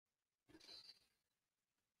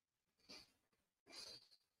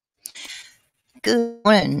Good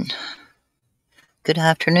morning, good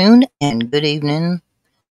afternoon, and good evening.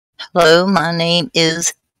 Hello, my name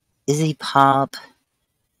is Izzy Pop.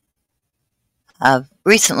 I've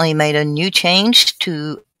recently made a new change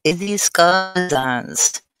to IzzySka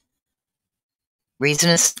Designs. Reason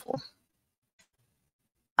is simple.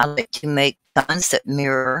 I like to make designs that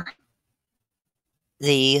mirror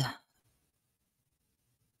the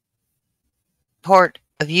part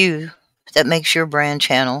of you that makes your brand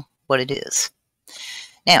channel what it is.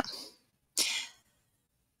 Now, I'm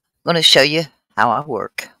going to show you how I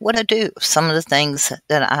work, what I do, some of the things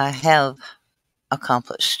that I have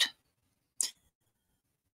accomplished.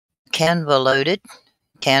 Canva loaded.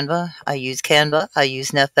 Canva. I use Canva. I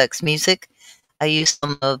use NFX Music. I use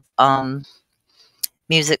some of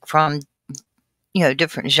music from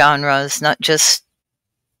different genres, not just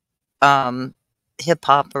hip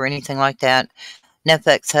hop or anything like that.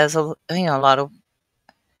 NFX has a lot of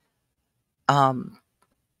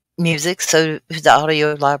music, so the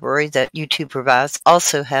audio library that YouTube provides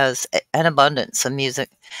also has an abundance of music.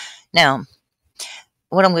 Now,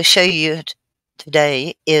 what I'm going to show you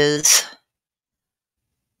today is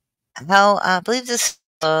how I believe this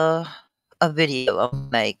a video I'll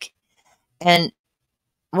make. And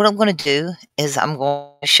what I'm going to do is I'm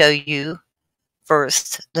going to show you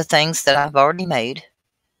first the things that I've already made,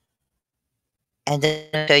 and then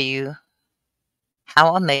I'll show you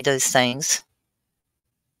how I made those things,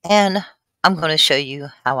 and I'm going to show you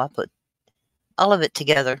how I put all of it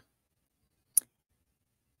together.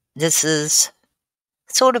 This is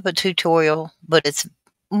sort of a tutorial, but it's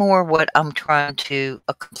more what I'm trying to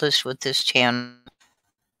accomplish with this channel.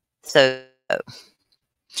 So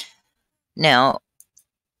now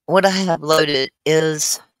what I have loaded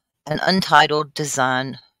is an untitled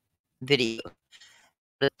design video.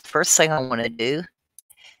 The first thing I want to do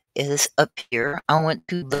is up here, I want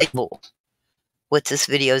to label what this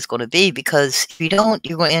video is going to be, because if you don't,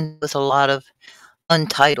 you're going to end with a lot of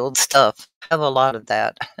untitled stuff. I have a lot of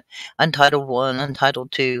that. Untitled 1,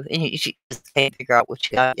 Untitled 2, and you just can't figure out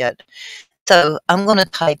what you got yet. So I'm going to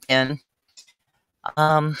type in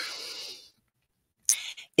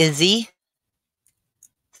IzzySka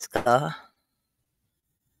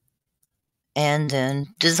and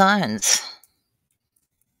then Designs.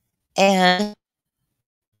 And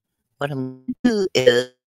what I'm going to do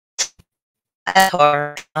is,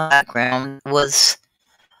 our background was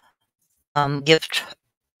gift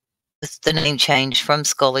with the name change from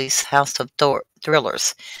Scully's House of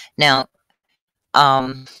Thrillers. Now,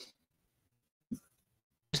 there's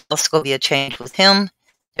also going to be a change with him.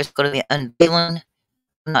 There's going to be an unveiling.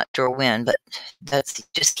 I'm not sure when, but that's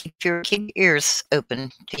just keep your ears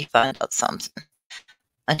open till you find out something,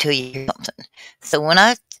 until you hear something. So when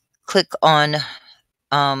I click on,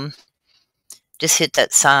 just hit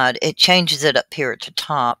that side, it changes it up here at the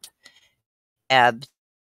top, tab,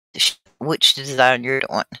 which design you're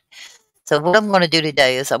doing. So what I'm going to do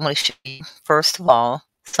today is I'm going to show you, first of all,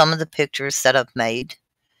 some of the pictures that I've made.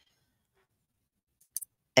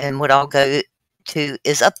 And what I'll go to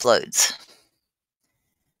is uploads.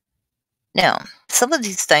 Now, some of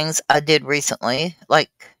these things I did recently, like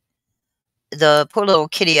the poor little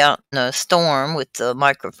kitty out in the storm with the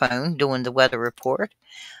microphone doing the weather report.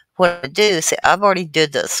 What I do is, I've already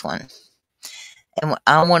did this one. And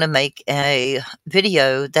I want to make a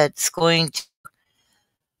video that's that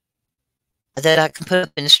I can put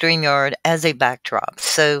up in StreamYard as a backdrop.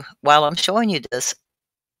 So while I'm showing you this,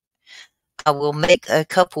 I will make a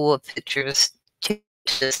couple of pictures to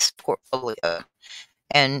this portfolio.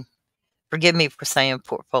 And forgive me for saying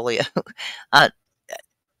portfolio.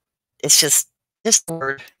 It's just this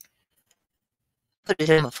word. Put it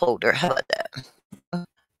in a folder. How about that?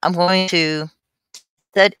 I'm going to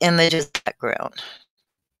set image as background.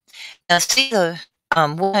 Now see the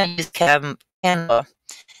when I use Canva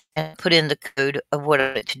and put in the code of what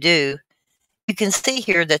I need to do, you can see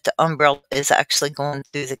here that the umbrella is actually going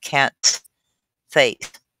through the cat's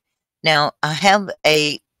face. Now I have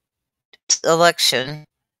a selection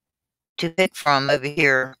to pick from over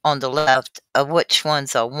here on the left of which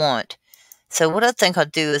ones I want. So what I think I'll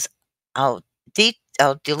do is I'll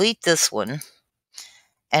delete this one,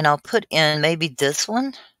 and I'll put in maybe this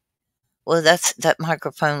one. Well, that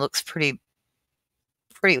microphone looks pretty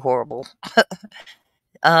horrible.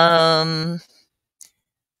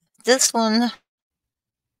 This one,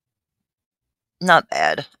 not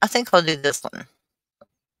bad. I think I'll do this one.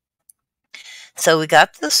 So we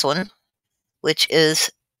got this one, which is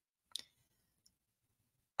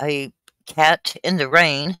a cat in the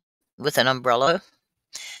rain with an umbrella,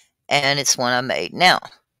 and it's one I made. Now,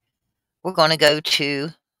 we're going to go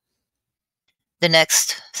to the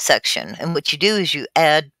next section. And what you do is you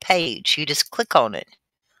add page. You just click on it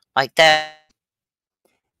like that.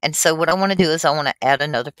 And so what I want to do is I want to add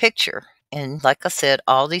another picture. And like I said,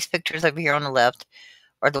 all these pictures over here on the left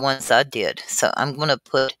are the ones I did. So I'm going to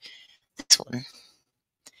put this one.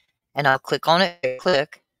 And I'll click on it,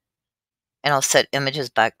 click, and I'll set image as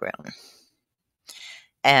background.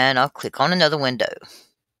 And I'll click on another window.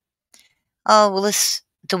 Oh, well, it's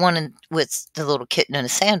the one with the little kitten in a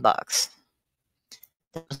sandbox.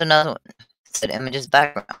 There's another one. Set image as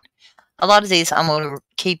background. A lot of these, I'm going to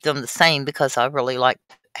keep them the same because I really like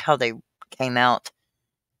how they came out,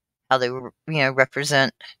 how they,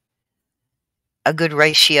 represent a good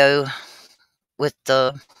ratio with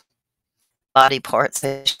the body parts,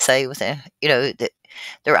 they should say, with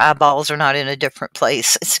their eyeballs are not in a different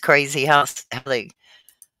place. It's crazy how they,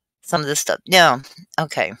 some of this stuff. Yeah,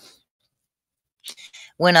 okay.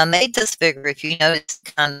 When I made this bigger, if you notice,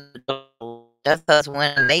 that's because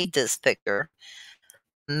when I made this picture,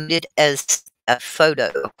 I made it as a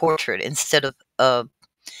photo, a portrait, instead of a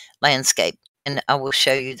landscape. And I will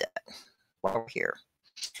show you that while we're here.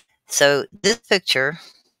 So this picture,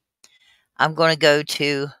 I'm going to go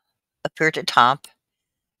to up here at the top,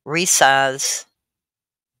 resize,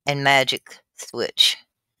 and magic switch.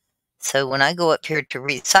 So when I go up here to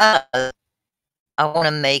resize, I want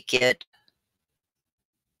to make it,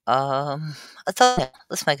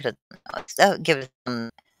 let's make it that would give it some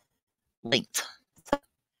length.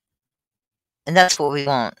 And that's what we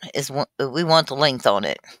want, is we want the length on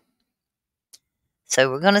it. So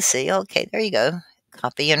we're going to see, okay, there you go.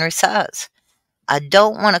 Copy and resize. I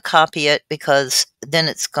don't want to copy it because then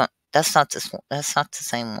it's going, that's not this one. That's not the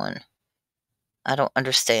same one. I don't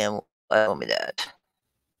understand why told me that.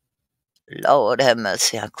 Lord have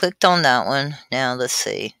mercy. I clicked on that one. Now let's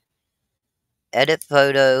see. Edit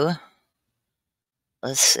photo.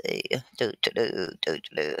 Let's see.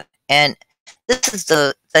 And this is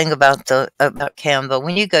the thing about Canva.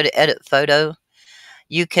 When you go to edit photo,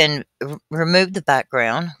 you can remove the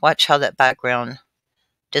background. Watch how that background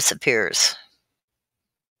disappears.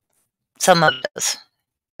 Some of it does.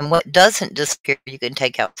 And what doesn't disappear, you can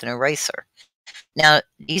take out with an eraser. Now,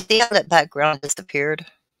 do you see how that background disappeared?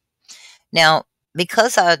 Now,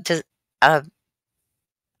 because I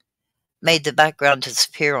made the background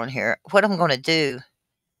disappear on here, what I'm going to do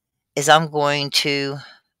is I'm going to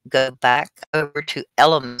go back over to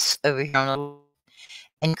elements over here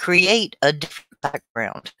and create a different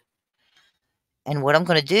background. And what I'm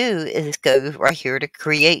going to do is go right here to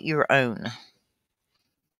create your own.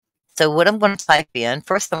 So what I'm going to type in,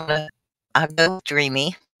 first I go with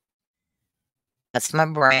Dreamy. That's my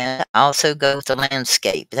brand. I also go with the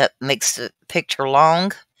landscape. That makes the picture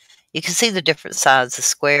long. You can see the different sides, the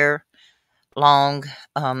square, long,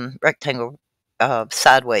 rectangle,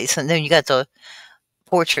 sideways. And then you got the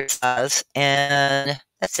portrait size, and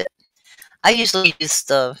that's it. I usually use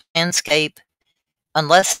the landscape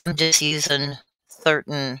unless I'm just using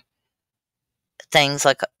certain things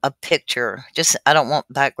like a picture. Just, I don't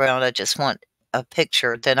want background, I just want a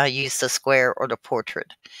picture. Then I use the square or the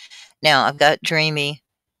portrait. Now I've got Dreamy,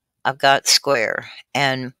 I've got Square,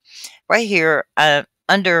 and right here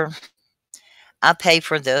under I pay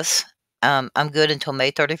for this. I'm good until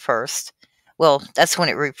May 31st. Well, that's when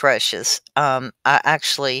it refreshes. I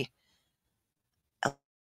actually,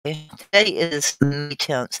 today is May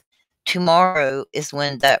 10th. Tomorrow is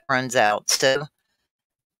when that runs out. So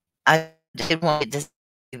I did want to see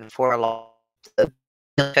before I lost. I'll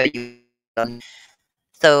show you.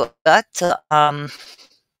 So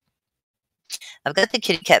I've got the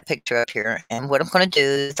kitty cat picture up here, and what I'm going to do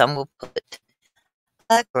is I'm going to put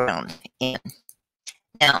background in.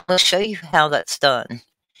 Now I'm going to show you how that's done.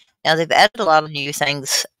 Now they've added a lot of new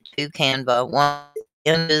things to Canva. One,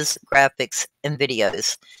 images, graphics, and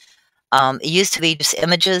videos. It used to be just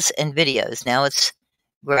images and videos. Now it's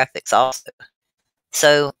graphics also.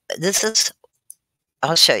 So this is,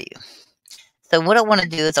 I'll show you. So what I want to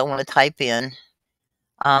do is I want to type in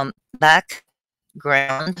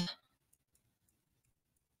background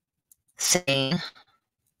scene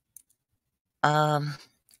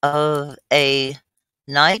of a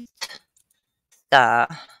night sky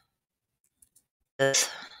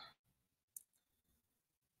with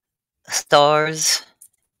stars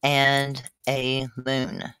and a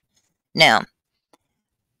moon. Now,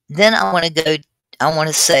 then I want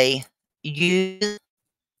to say use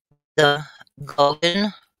the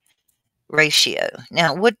golden ratio.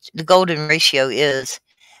 Now, what the golden ratio is,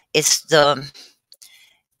 it's telling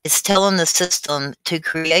the system to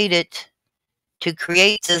create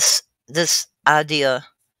this idea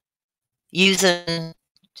using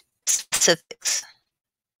specifics.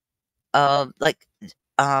 like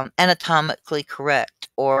anatomically correct,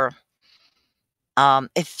 or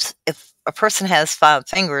if a person has 5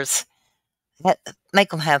 fingers, make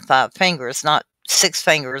them have 5 fingers, not 6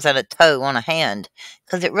 fingers and a toe on a hand,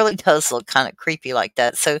 because it really does look kind of creepy like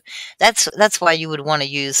that. So that's why you would want to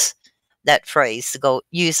use that phrase,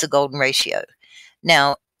 use the golden ratio.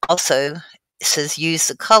 Now, also, it says use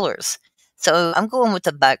the colors. So I'm going with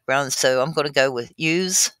the background, so I'm going to go with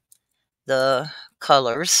use the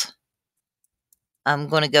colors. I'm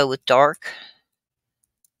going to go with dark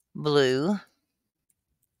blue,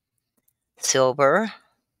 silver,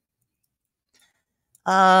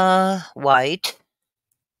 white,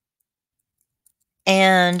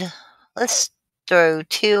 and let's throw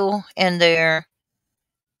teal in there.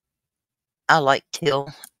 I like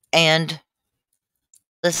teal. And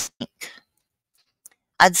let's think.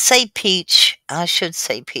 I'd say peach. I should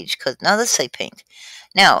say peach, because now let's say pink.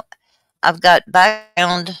 Now, I've got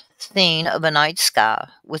background scene of a night sky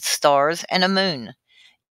with stars and a moon.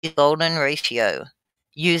 Golden ratio.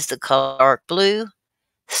 Use the color dark blue,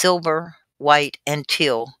 silver, white, and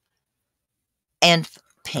teal, and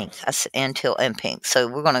pink. I said and teal and pink. So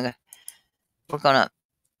we're gonna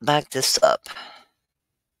back this up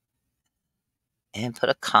and put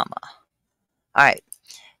a comma. All right.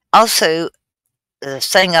 Also, the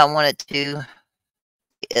thing I wanted to do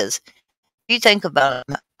is, if you think about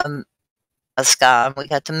a sky and we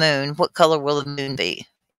got the moon, what color will the moon be?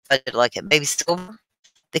 If I did like it, maybe silver,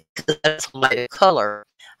 because that's a lighter color.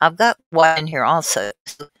 I've got white in here also.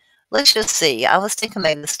 So let's just see. I was thinking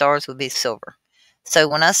maybe the stars would be silver. So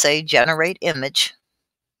when I say generate image,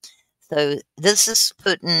 so this is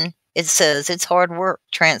putting, it says it's hard work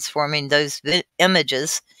transforming those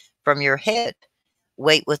images from your head.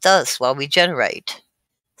 Wait with us while we generate.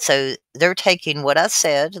 So they're taking what I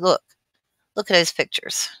said. Look at those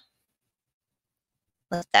pictures.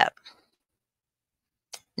 Look at that.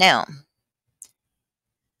 Now,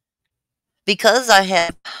 because I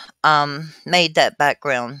have made that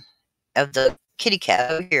background of the kitty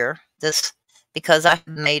cat over here, because I have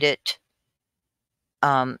made it,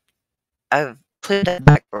 I've put that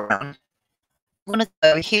background. I'm going to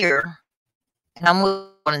go over here, and I'm with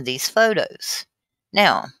one of these photos.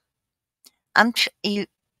 Now, you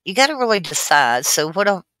got to really decide. So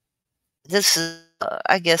this is,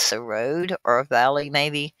 I guess, a road or a valley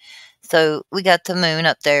maybe. So we got the moon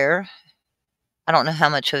up there. I don't know how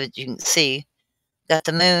much of it you can see. Got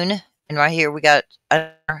the moon, and right here we got,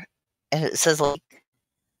 and it says lake.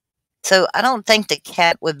 So I don't think the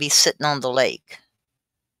cat would be sitting on the lake,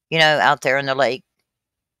 out there in the lake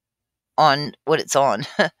on what it's on.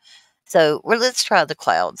 So let's try the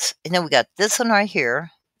clouds. And then we got this one right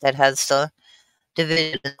here that has the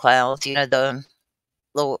divided clouds, the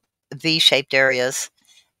little V-shaped areas,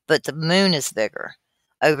 but the moon is bigger.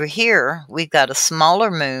 Over here, we've got a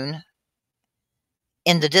smaller moon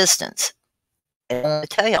in the distance. And I want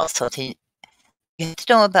to tell y'all something. You have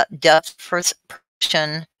to know about depth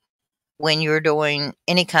perception when you're doing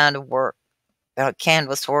any kind of work,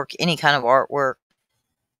 canvas work, any kind of artwork,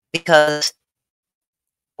 because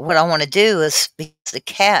what I want to do is, because the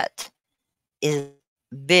cat is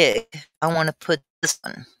big, I want to put this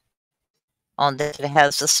one on that it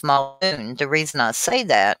has a small moon. The reason I say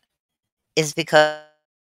that is because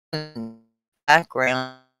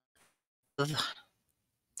background of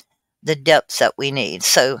the depths that we need.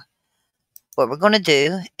 So what we're going to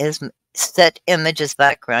do is set image as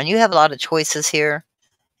background. You have a lot of choices here.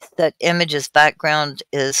 Set image as background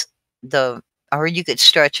is or you could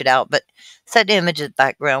stretch it out, but set image as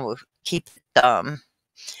background will keep it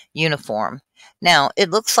uniform. Now it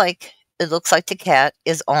looks like the cat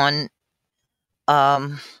is on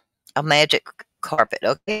a magic carpet.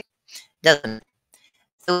 Okay, doesn't.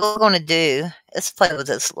 So what we're going to do, let's play with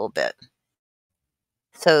this a little bit.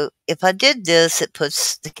 So if I did this, it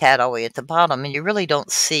puts the cat all the way at the bottom, and you really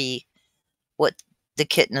don't see what the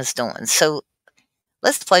kitten is doing. So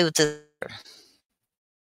let's play with this.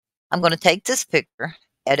 I'm going to take this picture,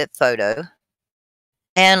 edit photo,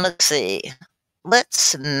 and let's see.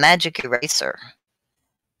 Let's magic eraser,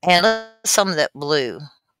 and let's some of that blue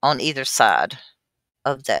on either side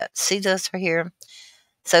of that. See this right here?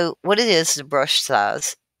 So what it is a brush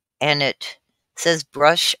size, and it says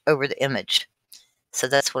brush over the image. So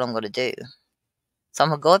that's what I'm going to do. So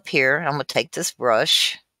I'm going to go up here. I'm going to take this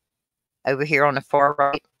brush over here on the far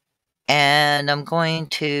right, and I'm going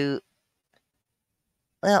to,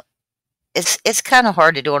 well, it's kind of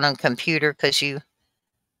hard to do it on a computer because you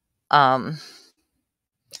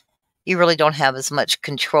really don't have as much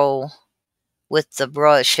control with the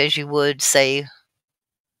brush as you would, say,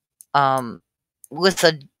 with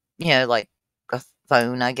a, like a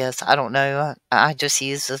phone, I guess. I don't know. I just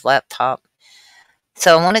use this laptop.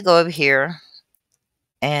 So I want to go over here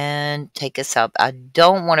and take this out. I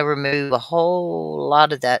don't want to remove a whole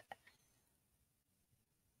lot of that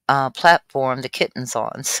platform the kitten's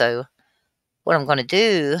on. So what I'm going to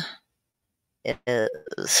do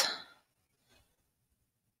is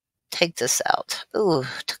take this out. Ooh,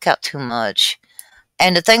 took out too much.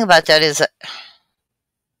 And the thing about that is that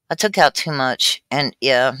I took out too much, and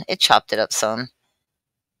yeah, it chopped it up some.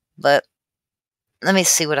 But let me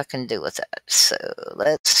see what I can do with that. So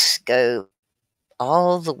let's go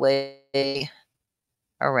all the way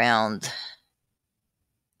around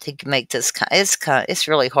to make this it's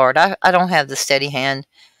really hard. I don't have the steady hand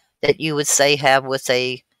that you would say have with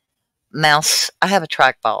a mouse. I have a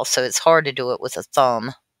trackball, so it's hard to do it with a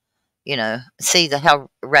thumb. You know, see how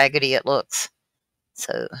raggedy it looks.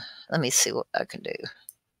 So let me see what I can do.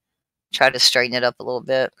 Try to straighten it up a little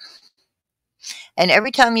bit. And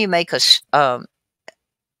every time you make you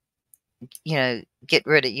know, get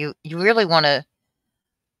rid of you really want to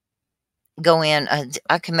go in.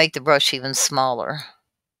 I can make the brush even smaller.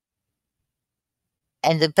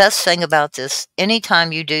 And the best thing about this,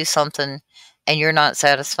 anytime you do something and you're not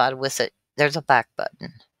satisfied with it, there's a back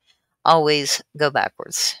button. Always go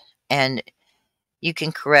backwards. And you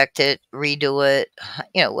can correct it, redo it,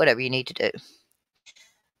 you know, whatever you need to do.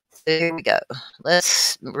 So here we go.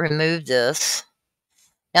 Let's remove this.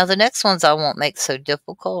 Now the next ones I won't make so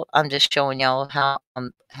difficult. I'm just showing y'all how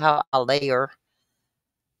I layer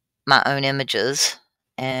my own images.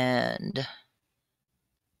 And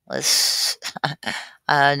let's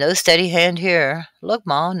no steady hand here. Look,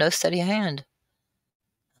 Mom, no steady hand.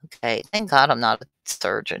 Okay, thank God I'm not a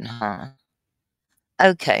surgeon, huh?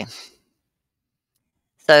 Okay.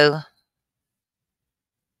 So as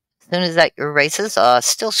soon as that erases,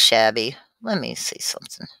 still shabby. Let me see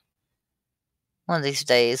something. One of these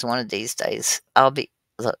days, I'll be,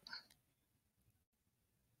 look,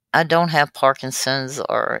 I don't have Parkinson's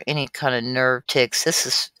or any kind of nerve tics. This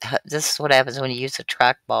is what happens when you use a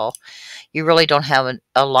trackball. You really don't have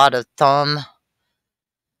a lot of thumb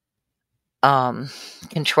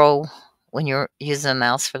control when you're using a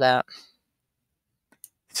mouse for that.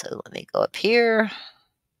 So let me go up here.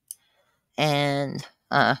 And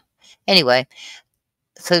anyway,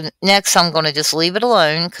 so next I'm going to just leave it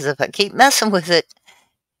alone, because if I keep messing with it,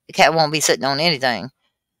 the cat won't be sitting on anything.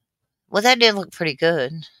 Well, that did look pretty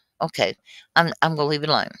good. Okay, I'm going to leave it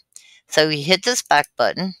alone. So you hit this back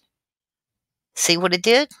button. See what it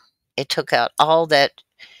did? It took out all that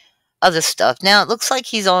other stuff. Now it looks like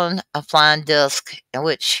he's on a flying disc,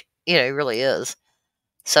 which, you know, he really is.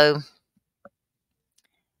 So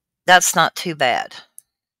that's not too bad.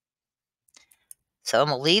 So I'm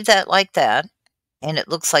going to leave that like that. And it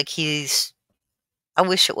looks like I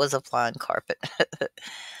wish it was a flying carpet.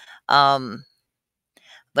 But I'm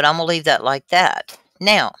going to leave that like that.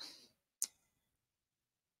 Now,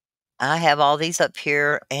 I have all these up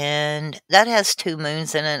here, and that has 2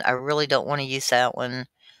 moons in it. I really don't want to use that one.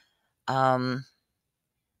 I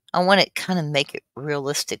want to kind of make it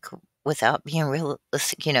realistic without being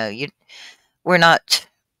realistic. You know, we're not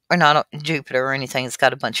on Jupiter or anything. It's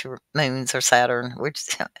got a bunch of moons or Saturn. We're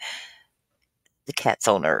just the cat's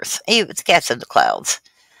on Earth. It's cats in the clouds.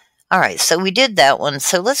 All right, so we did that one.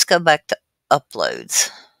 So let's go back to uploads,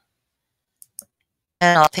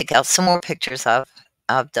 and I'll pick out some more pictures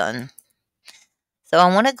I've done. So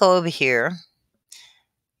I want to go over here,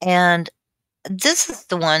 and this is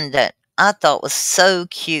the one that I thought was so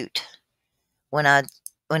cute when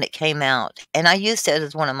it came out, and I used it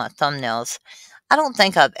as one of my thumbnails. I don't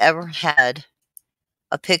think I've ever had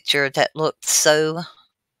a picture that looked so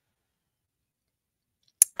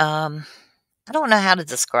I don't know how to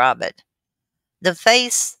describe it. The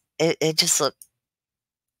face, it just looked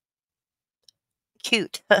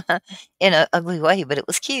cute in an ugly way, but it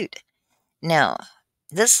was cute. Now,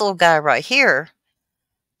 this little guy right here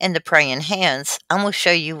in the praying hands, I'm going to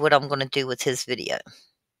show you what I'm going to do with his video.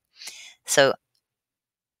 So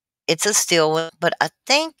it's a still one, but I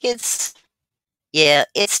think it's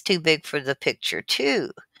too big for the picture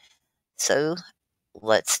too. So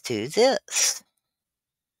let's do this.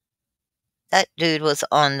 That dude was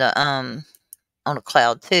on a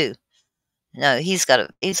cloud too. No, he's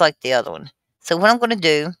like the other one. So what I'm going to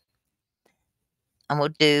do, I'm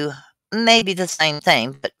going to do maybe the same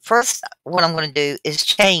thing, but first what I'm going to do is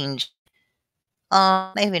change.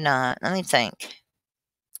 Maybe not. Let me think.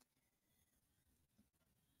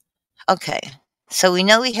 Okay, so we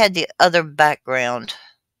know we had the other background,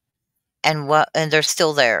 and they're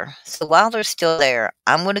still there. So while they're still there,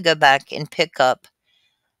 I'm going to go back and pick up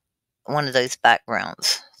one of those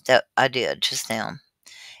backgrounds. that I did just now.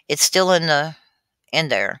 It's still in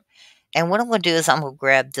there. And what I'm going to do is I'm going to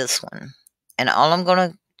grab this one. And all I'm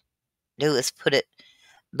going to do is put it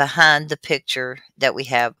behind the picture that we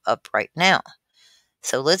have up right now.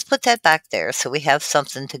 So let's put that back there so we have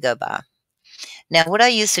something to go by. Now what I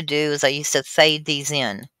used to do is I used to fade these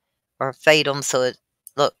in, or fade them so it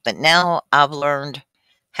look, but now I've learned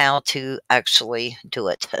how to actually do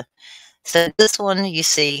it. So this one, you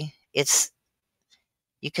see,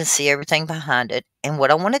 you can see everything behind it. And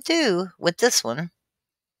what I want to do with this one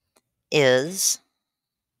is,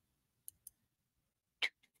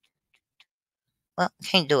 well, I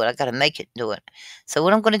can't do it. I got to make it do it. So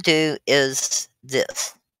what I'm going to do is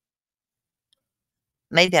this.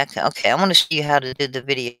 Maybe I can. Okay, I want to show you how to do the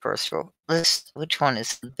video first. Which one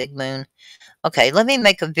is the big moon? Okay, let me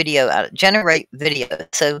make a video out of generate video.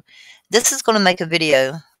 So this is going to make a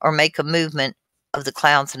video or make a movement of the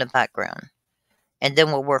clouds in the background. And then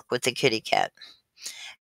we'll work with the kitty cat.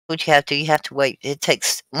 What you have to wait. It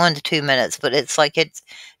takes 1 to 2 minutes, but it's like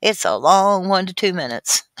it's a long 1 to 2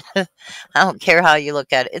 minutes. I don't care how you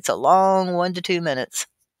look at it. It's a long 1 to 2 minutes.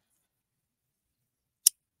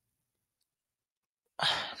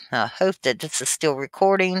 I hope that this is still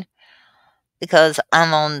recording because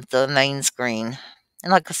I'm on the main screen.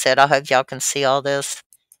 And like I said, I hope y'all can see all this.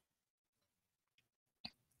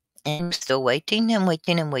 And we're still waiting and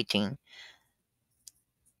waiting and waiting.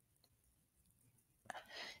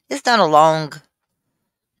 It's not a long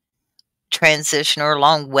transition or a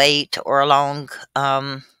long wait or a long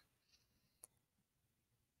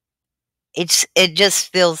it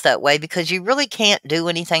just feels that way because you really can't do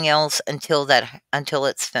anything else until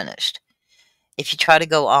it's finished. If you try to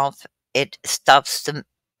go off, it stops the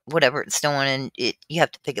whatever it's doing, and you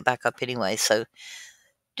have to pick it back up anyway. So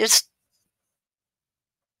just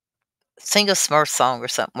sing a Smurf song or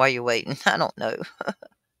something while you're waiting. I don't know.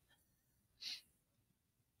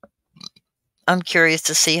 I'm curious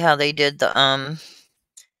to see how they did the I'm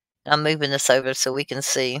moving this over so we can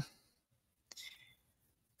see.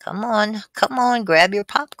 Come on, grab your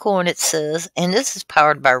popcorn, it says. And this is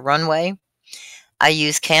powered by Runway. I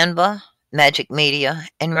use Canva, Magic Media,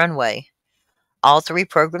 and Runway. All 3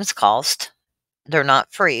 programs cost. They're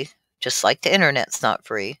not free, just like the internet's not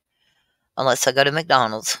free, unless I go to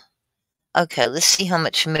McDonald's. Okay, let's see how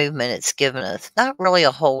much movement it's given us. Not really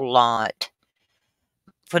a whole lot.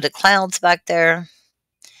 For the clouds back there,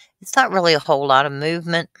 it's not really a whole lot of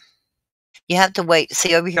movement. You have to wait.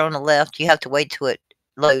 See over here on the left, you have to wait till it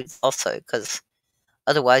loads also, because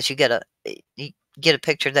otherwise you get a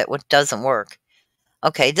picture that doesn't work.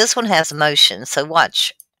 Okay, this one has motion, so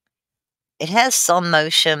watch. It has some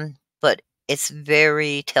motion, but it's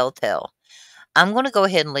very telltale. I'm going to go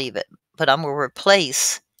ahead and leave it, but I'm going to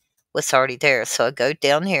replace what's already there. So I go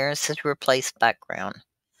down here and it says replace background.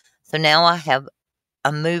 So now I have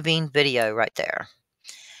a moving video right there.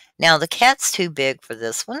 Now the cat's too big for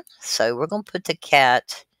this one, so we're going to put the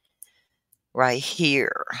cat right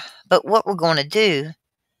here. But what we're going to do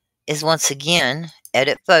is once again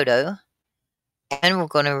edit photo, and we're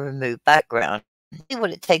going to remove background. See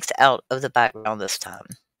what it takes out of the background this time.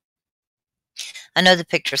 I know the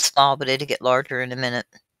picture's small, but it'll get larger in a minute.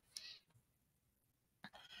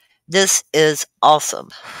 This is awesome.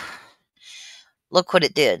 Look what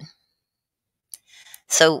it did.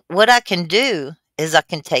 So what I can do is I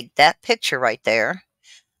can take that picture right there.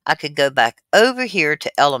 I could go back over here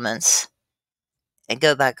to elements and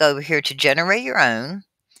go back over here to generate your own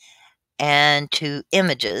and to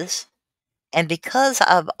images. And because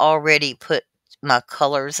I've already put my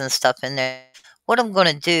colors and stuff in there, what I'm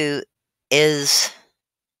going to do is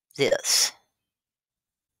this.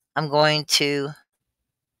 I'm going to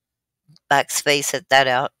backspace that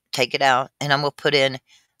out, take it out, and I'm going to put in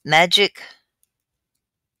magic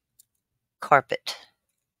carpet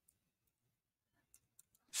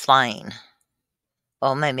flying.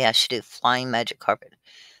 Well, maybe I should do flying magic carpet.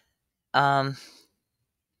 Or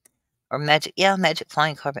magic, yeah, magic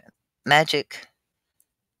flying carpet. Magic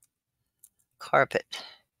carpet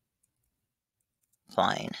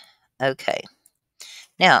flying. Okay.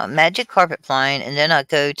 Now, magic carpet flying, and then I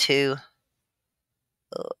go to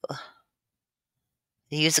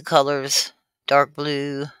use the colors, dark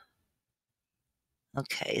blue.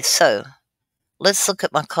 Okay, so let's look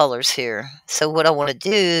at my colors here. So what I want to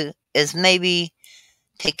do is maybe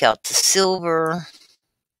take out the silver,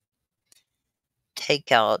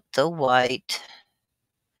 take out the white,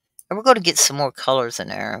 and we're going to get some more colors in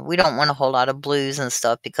there. We don't want a whole lot of blues and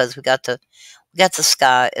stuff because we got the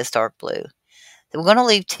sky as dark blue. So we're going to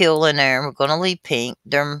leave teal in there. We're going to leave pink.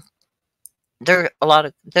 They're a lot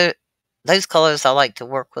of those colors I like to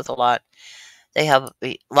work with a lot. They have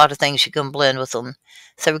a lot of things you can blend with them.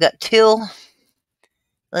 So we got teal.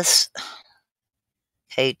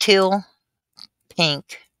 Okay, teal,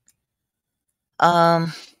 pink.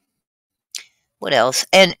 Um, what else?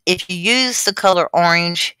 And if you use the color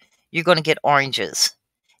orange, you're going to get oranges.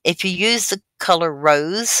 If you use the color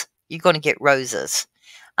rose, you're going to get roses.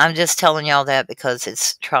 I'm just telling y'all that because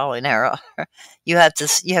it's trial and error. You really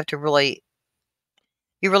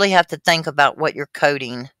have to think about what you're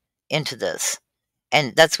coding into this.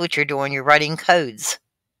 And that's what you're doing. You're writing codes.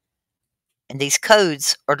 And these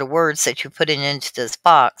codes are the words that you're putting into this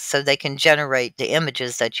box so they can generate the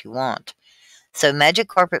images that you want. So Magic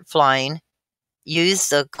Carpet Flying, use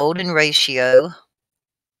the golden ratio,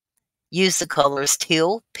 use the colors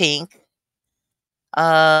teal, pink,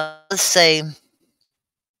 let's say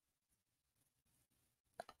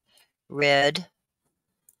red,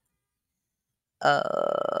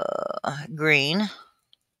 green,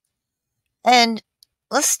 and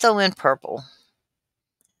let's throw in purple.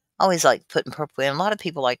 I always like putting purple in. A lot of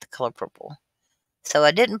people like the color purple. So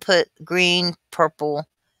I didn't put green, purple,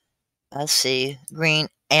 let's see, green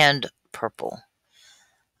and purple.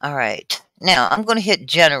 All right. Now I'm going to hit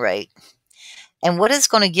generate. And what it's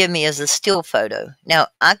going to give me is a still photo. Now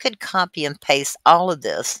I could copy and paste all of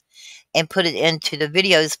this and put it into the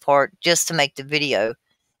videos part just to make the video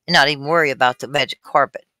and not even worry about the magic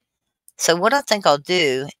carpet. So what I think I'll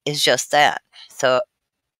do is just that. So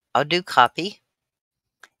I'll do copy.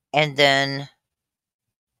 And then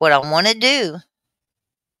what I want to do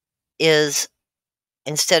is,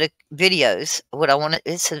 instead of videos, what I want to,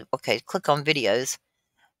 it says, okay, click on videos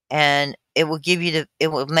and it will give you it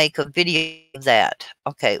will make a video of that.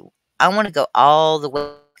 Okay, I want to go all the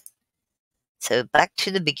way. So back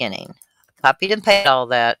to the beginning. Copied and pasted all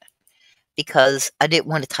that because I didn't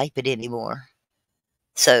want to type it anymore.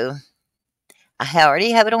 So I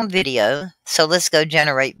already have it on video. So let's go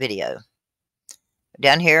generate video.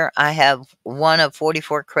 Down here, I have 1 of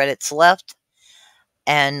 44 credits left.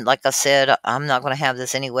 And like I said, I'm not going to have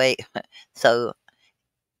this anyway. So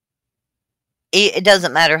it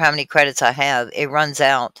doesn't matter how many credits I have. It runs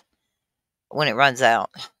out when it runs out.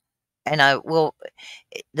 And I will,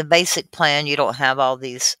 the basic plan, you don't have all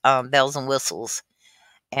these bells and whistles.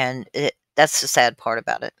 And that's the sad part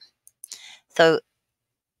about it. So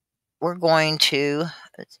we're going to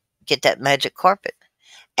get that magic carpet.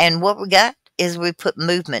 And what we got is we put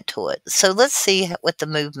movement to it. So let's see what the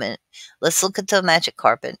movement, let's look at the magic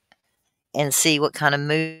carpet and see what kind of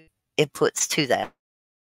move it puts to that.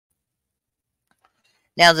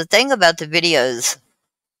 Now, the thing about the videos,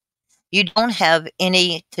 you don't have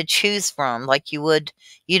any to choose from like you would.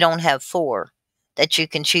 You don't have 4 that you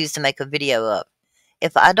can choose to make a video of.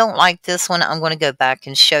 If I don't like this one, I'm going to go back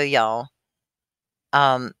and show y'all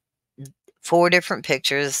 4 different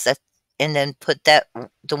pictures that, and then put that,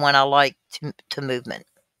 the one I like, to movement,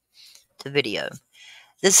 to video.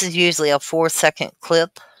 This is usually a 4-second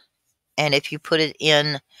clip, and if you put it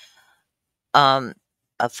in a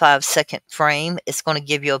 5-second frame, it's going to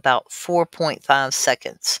give you about 4.5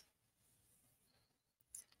 seconds.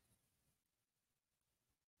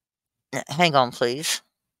 Hang on, please.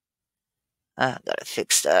 I gotta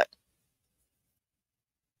fix that.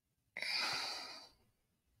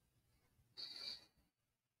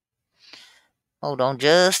 Hold on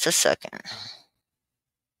just a second.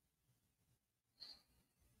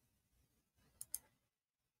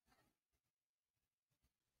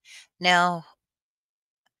 Now,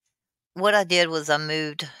 what I did was I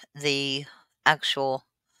moved the actual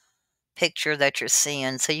picture that you're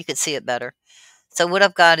seeing so you could see it better. So what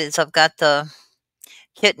I've got is I've got the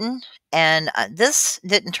kitten, and this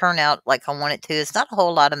didn't turn out like I want it to. It's not a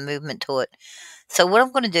whole lot of movement to it. So what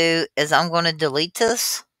I'm going to do is I'm going to delete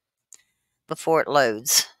this before it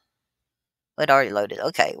loads. It already loaded.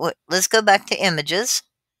 Okay, well, let's go back to images,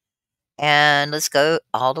 and let's go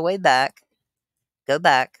all the way back. Go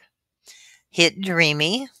back. Hit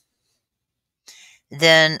Dreamy.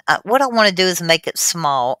 Then what I want to do is make it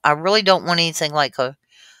small. I really don't want anything like a,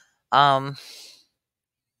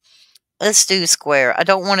 let's do square. I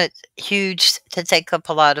don't want it huge to take up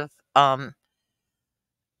a lot of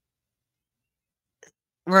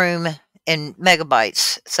room in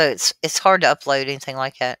megabytes. So it's hard to upload anything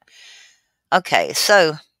like that. Okay,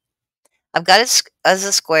 so I've got it as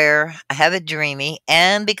a square. I have it dreamy,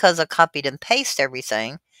 and because I copied and pasted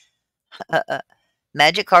everything,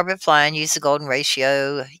 Magic Carpet Flying, use the golden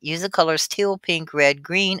ratio, use the colors teal, pink, red,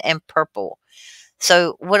 green, and purple.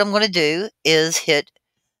 So what I'm going to do is hit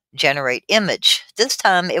generate image. This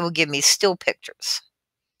time it will give me still pictures.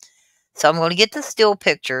 So I'm going to get the still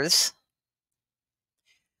pictures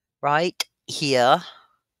right here,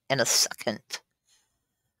 in a second.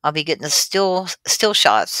 I'll be getting the still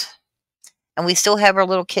shots. And we still have our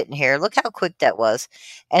little kitten here. Look how quick that was.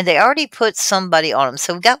 And they already put somebody on them.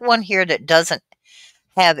 So we've got one here that doesn't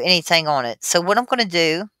have anything on it. So what I'm going to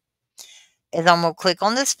do is I'm going to click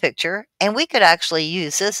on this picture. And we could actually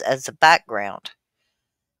use this as the background,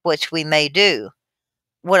 which we may do.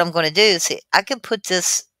 What I'm going to do is, see, I can put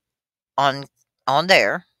this on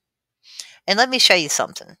there. And let me show you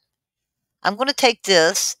something. I'm going to take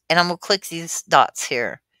this and I'm going to click these dots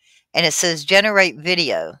here. And it says generate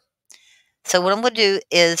video. So what I'm going to do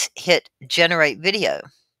is hit generate video.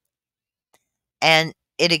 And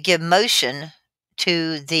it'll give motion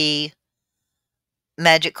to the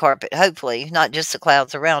magic carpet, hopefully. Not just the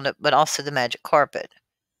clouds around it, but also the magic carpet.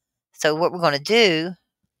 So what we're going to do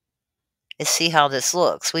is see how this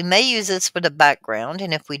looks. We may use this for the background.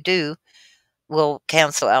 And if we do, we'll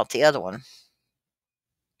cancel out the other one.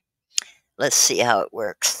 Let's see how it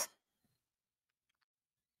works.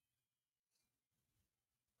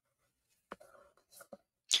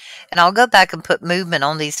 And I'll go back and put movement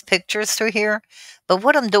on these pictures through here. But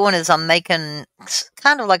what I'm doing is I'm making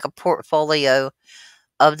kind of like a portfolio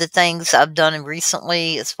of the things I've done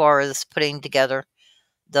recently as far as putting together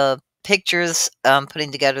the pictures,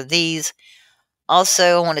 putting together these.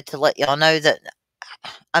 Also, I wanted to let y'all know that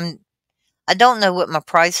I don't know what my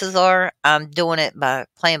prices are. I'm doing it by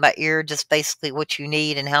playing by ear, just basically what you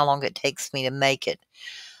need and how long it takes me to make it.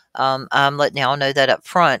 I'm letting y'all know that up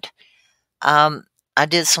front. I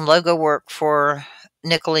did some logo work for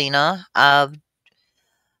Nicolina. I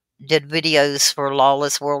did videos for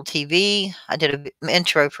Lawless World TV. I did an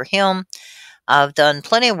intro for him. I've done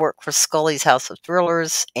plenty of work for Scully's House of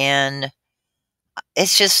Thrillers, and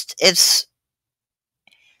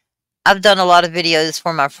I've done a lot of videos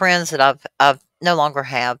for my friends that I've no longer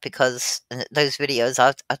have because those videos,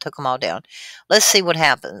 I took them all down. Let's see what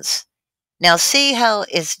happens. Now, see how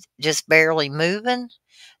it's just barely moving?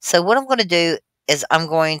 So what I'm going to do is I'm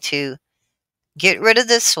going to get rid of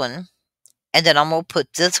this one, and then I'm going to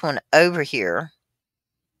put this one over here.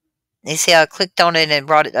 You see how I clicked on it and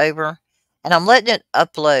brought it over? And I'm letting it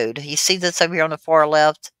upload. You see this over here on the far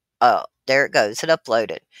left? Oh, there it goes. It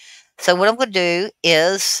uploaded. So what I'm going to do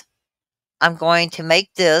is I'm going to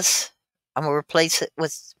make this. I'm going to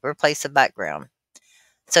replace the background.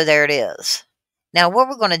 So there it is. Now what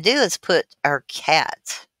we're going to do is put our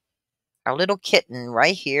cat, our little kitten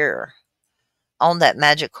right here on that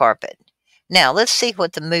magic carpet. Now let's see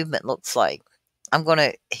what the movement looks like. I'm going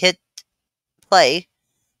to hit play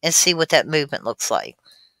and see what that movement looks like.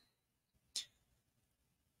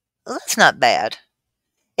 Well, that's not bad.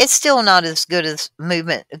 It's still not as good as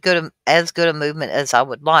as good a movement as I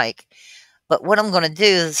would like. But what I'm going to do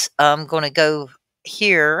is I'm going to go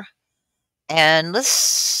here and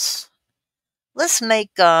let's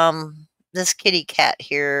make this kitty cat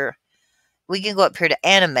here. We can go up here to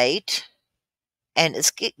animate, and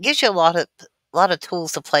it gives you a lot of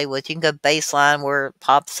tools to play with. You can go baseline where it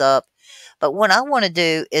pops up. But what I want to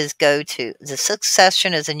do is go to the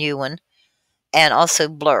succession is a new one, and also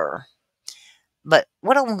blur. But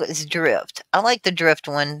what I'm going to do is drift. I like the drift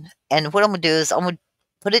one, and what I'm going to do is I'm going to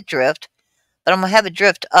put it drift, but I'm going to have it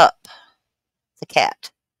drift up the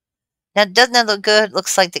cat. Now, doesn't that look good?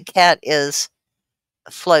 Looks like the cat is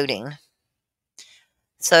floating.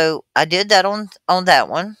 So I did that on that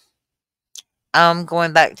one. I'm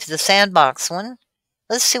going back to the sandbox one.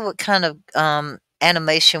 Let's see what kind of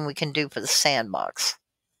animation we can do for the sandbox.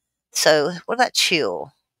 So what about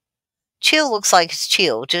chill? Chill looks like it's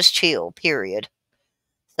chill, just chill, period.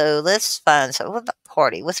 So let's find, so what about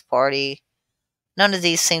party? What's party? None of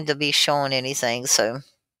these seem to be showing anything, so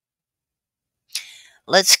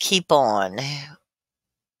let's keep on.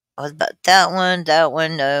 What about that one? That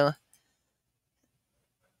one, no.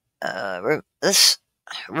 Let's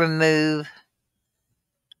remove.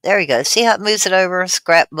 There we go. See how it moves it over?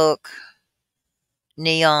 Scrapbook,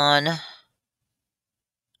 neon,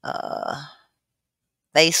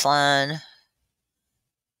 baseline,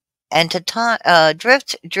 and to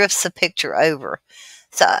drifts the picture over.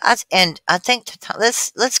 So I think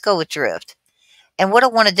let's go with drift. And what I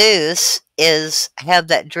want to do is have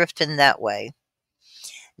that drifting that way.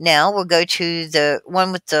 Now we'll go to the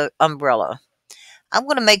one with the umbrella. I'm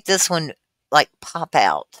going to make this one like pop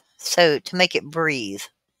out. So to make it breathe.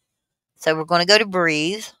 So we're going to go to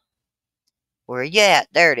breathe. Where you at?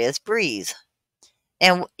 There it is, breathe.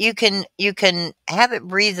 And you can have it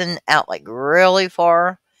breathing out like really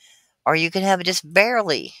far, or you can have it just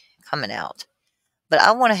barely coming out. But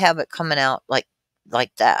I want to have it coming out like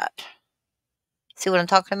that. See what I'm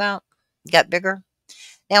talking about? Got bigger.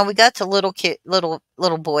 Now we got the little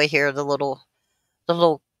boy here, the little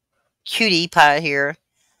cutie pie here.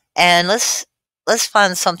 And let's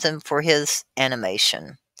find something for his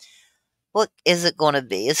animation. What is it going to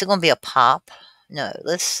be? Is it going to be a pop? No.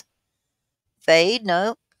 Let's fade.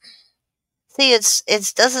 No. See,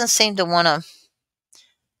 it doesn't seem to want to.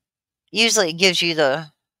 Usually, it gives you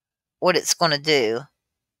the what it's going to do.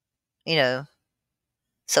 You know.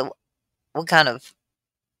 So what kind of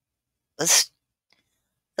let's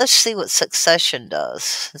let's see what succession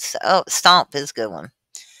does. Oh, stomp is a good one.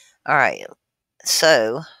 All right.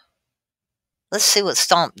 So let's see what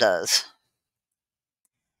stomp does.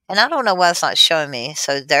 And I don't know why it's not showing me.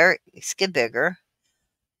 So there, let's get bigger.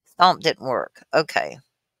 Stomp didn't work. Okay.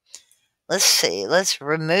 Let's see. Let's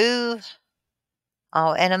remove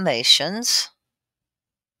all animations,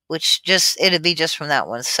 which it'll be just from that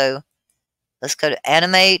one. So let's go to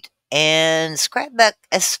animate and scrapbook.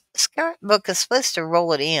 Scrapbook is supposed to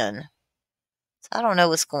roll it in. So I don't know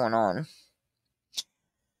what's going on.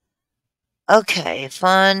 Okay,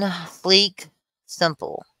 fun, sleek,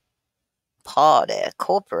 simple. Pod,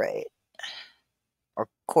 corporate or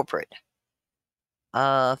corporate.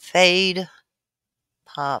 Fade,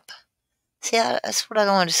 pop. See, that's what I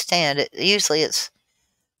don't understand. Usually it's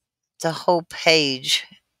the whole page.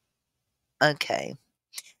 Okay.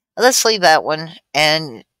 Let's leave that one.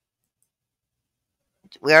 And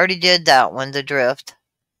we already did that one, the drift.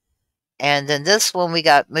 And then this one we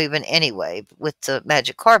got moving anyway with the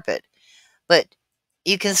magic carpet. But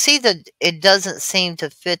you can see that it doesn't seem to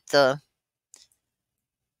fit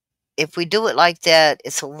if we do it like that,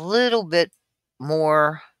 it's a little bit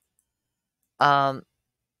more, the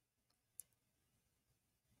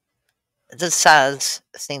size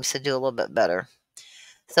seems to do a little bit better.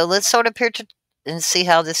 So let's sort of here and see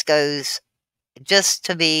how this goes, just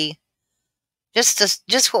to be,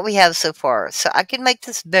 just what we have so far. So I can make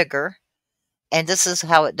this bigger, and this is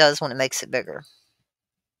how it does when it makes it bigger.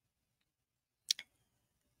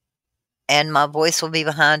 And my voice will be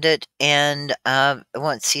behind it, and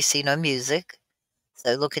once you see no music.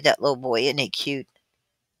 So look at that little boy, isn't he cute?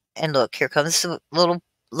 And look, here comes the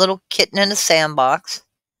little kitten in a sandbox.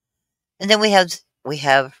 And then we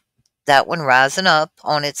have that one rising up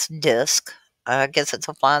on its disc. I guess it's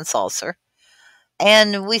a flying saucer.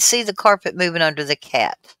 And we see the carpet moving under the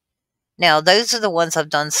cat. Now, those are the ones I've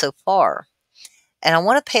done so far. And I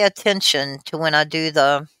want to pay attention to when I do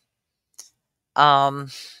the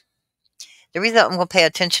reason I'm going to pay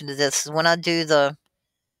attention to this is when I do the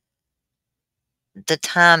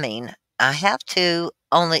timing, I have to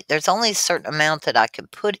there's only a certain amount that I can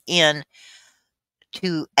put in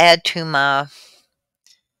to add to my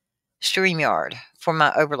StreamYard for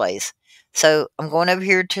my overlays. So I'm going over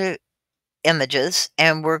here to images,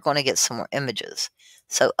 and we're going to get some more images.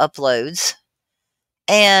 So uploads,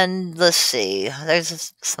 and let's see,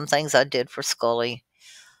 there's some things I did for Scully.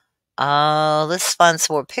 Let's find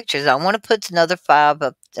some more pictures. I want to put another 5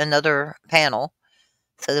 up, another panel,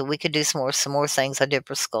 so that we could do some more things I did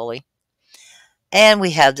for Scully. And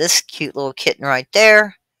we have this cute little kitten right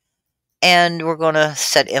there. And we're going to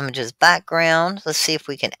set images background. Let's see if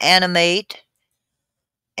we can animate.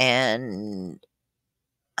 And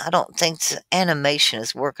I don't think the animation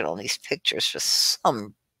is working on these pictures for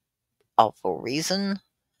some awful reason.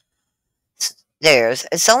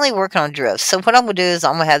 It's only working on drift. So what I'm going to do is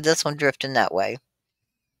I'm going to have this one drifting that way.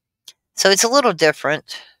 So it's a little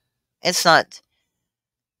different. It's not,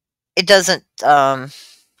 it doesn't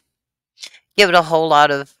give it a whole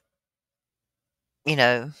lot of, je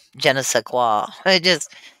ne sais quoi. It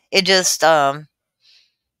just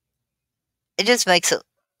makes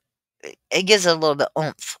it gives it a little bit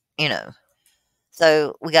oomph,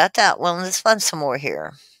 So we got that one. Let's find some more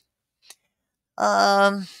here.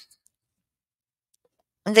 And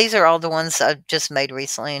these are all the ones I've just made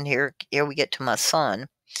recently, and here we get to my son.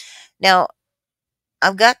 Now,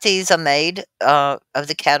 I've got these I made of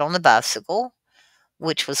the cat on the bicycle,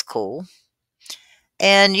 which was cool.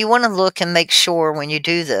 And you want to look and make sure when you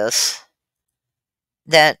do this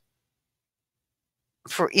that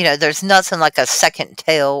there's nothing like a second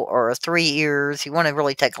tail or 3 ears. You want to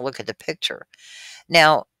really take a look at the picture.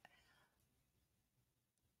 Now,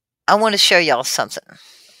 I want to show y'all something.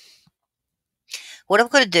 What I'm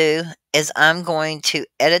going to do is I'm going to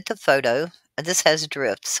edit the photo. This has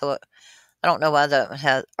drift, so I don't know why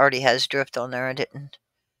that already has drift on there.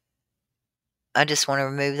 I just want to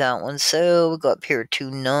remove that one. So we'll go up here to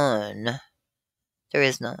none. There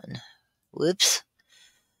is none. Whoops.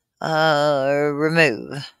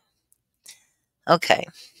 Remove. Okay.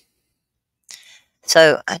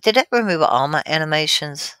 So did I remove all my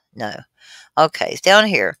animations? No. Okay, it's down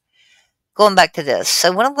here. Going back to this.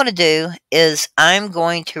 So what I'm going to do is I'm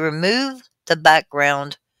going to remove the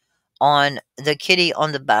background on the kitty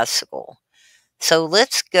on the bicycle. So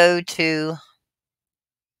let's go to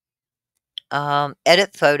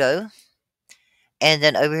edit photo, and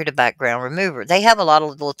then over here to background remover. They have a lot of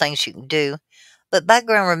little things you can do, but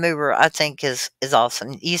background remover I think is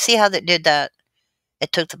awesome. You see how that did that?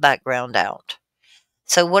 It took the background out.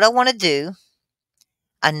 So what I want to do,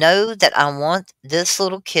 I know that I want this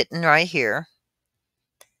little kitten right here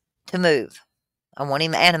to move. I want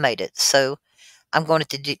him animated. So I'm going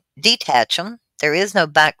to detach him. There is no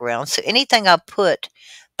background. So anything I put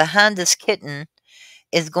behind this kitten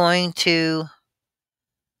is going to,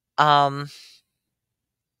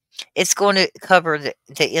 it's going to cover the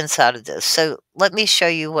inside of this. So let me show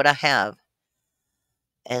you what I have.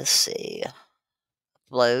 Let's see.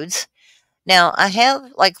 Loads. Now I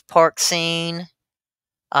have like park scene.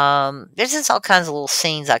 There's just all kinds of little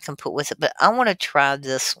scenes I can put with it, but I want to try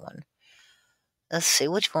this one. Let's see,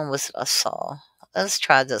 which one was it I saw? Let's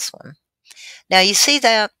try this one. Now you see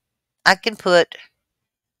that I can put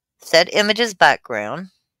set images background,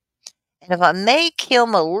 and if I make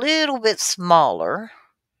him a little bit smaller,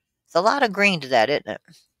 it's a lot of green to that, isn't it?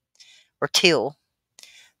 Or teal.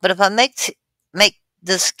 But if I make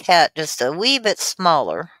this cat just a wee bit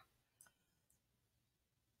smaller,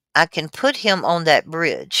 I can put him on that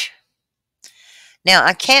bridge. Now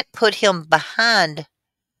I can't put him behind,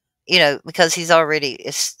 because he's already,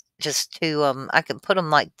 it's just too, I can put him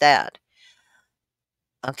like that.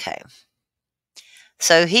 Okay.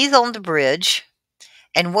 So he's on the bridge,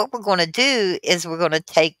 and what we're going to do is we're going to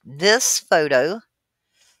take this photo,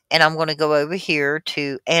 and I'm going to go over here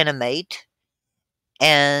to animate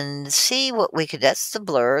and see what we could, that's the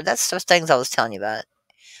blur, that's those things I was telling you about.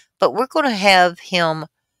 But we're going to have him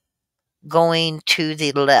going to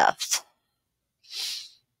the left.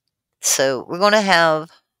 So we're going to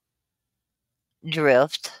have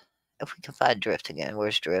drift. If we can find drift again.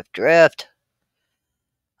 Where's drift? Drift.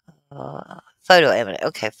 Photo animate.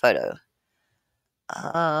 Okay, photo.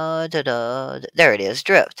 There it is,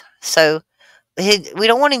 drift. So we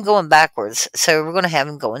don't want him going backwards, so we're going to have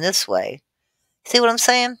him going this way. See what I'm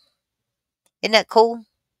saying? Isn't that cool?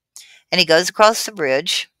 And he goes across the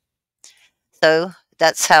bridge. So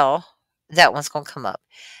that's how that one's going to come up.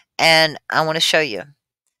 And I want to show you.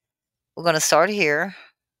 We're going to start here,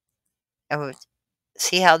 and we'll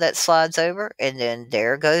see how that slides over, and then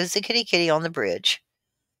there goes the kitty on the bridge.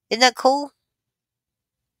 Isn't that cool?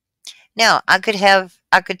 Now I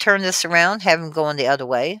could turn this around, have him going the other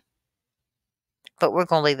way, but we're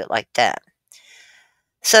going to leave it like that.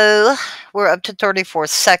 So we're up to 34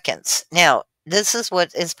 seconds. Now this is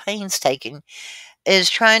what is painstaking, is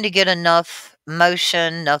trying to get enough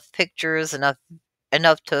motion, enough pictures, enough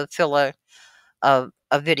to fill a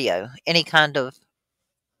video, any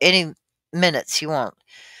minutes you want.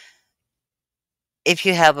 If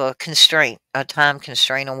you have a time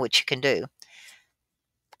constraint on what you can do.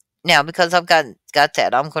 Now, because I've got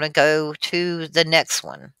that, I'm going to go to the next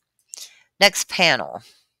one. Next panel.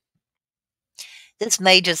 This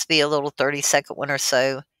may just be a little 30-second one or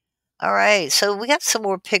so. All right, so we got some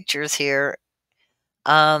more pictures here.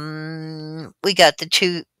 We got the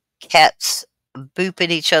two cats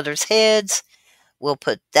booping each other's heads. We'll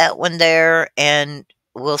put that one there, and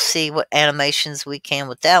we'll see what animations we can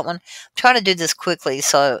with that one. I'm trying to do this quickly,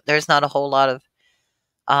 so there's not a whole lot of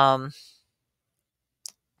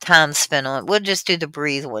time spent on it. We'll just do the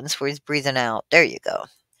breathe ones where he's breathing out. There you go.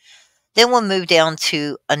 Then we'll move down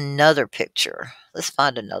to another picture. Let's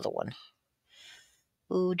find another one.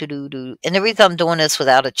 Ooh, and the reason I'm doing this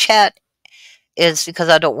without a chat is because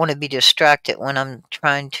I don't want to be distracted when I'm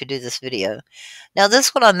trying to do this video. Now,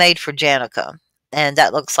 this one I made for Janica, and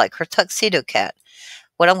that looks like her tuxedo cat.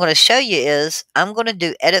 What I'm going to show you is I'm going to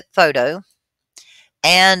do edit photo,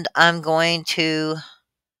 and I'm going to,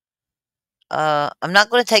 I'm not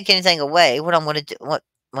going to take anything away. What I'm going to do,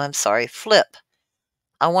 I'm sorry, flip.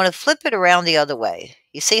 I want to flip it around the other way.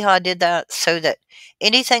 You see how I did that? So that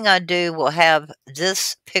anything I do will have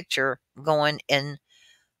this picture going in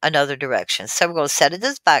another direction. So we're going to set it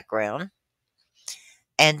as background.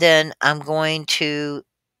 And then I'm going to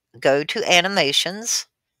go to animations,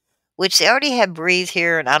 which they already have breathe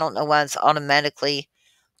here. And I don't know why it's automatically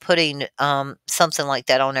putting something like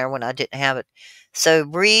that on there when I didn't have it. So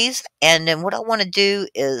breathe. And then what I want to do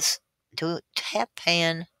is tap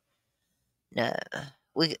pan. No.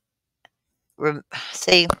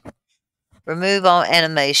 See, remove all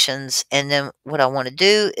animations, and then what I want to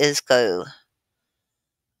do is go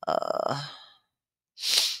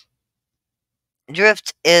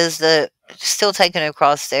drift is still taking it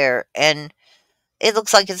across there, and it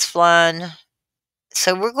looks like it's flying,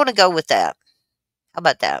 so we're going to go with that. How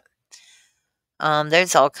about that?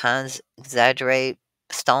 There's all kinds. Exaggerate,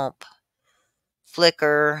 Stomp,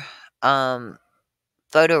 Flickr,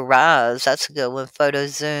 Photo Rise. That's a good one. Photo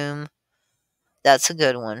Zoom. That's a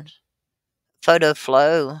good one. Photo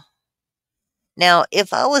Flow. Now,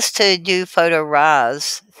 if I was to do Photo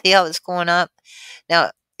Rise, see how it's going up?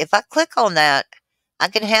 Now, if I click on that, I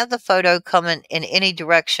can have the photo coming in any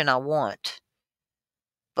direction I want.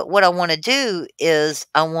 But what I want to do is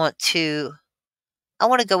I want to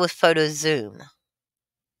go with Photo Zoom.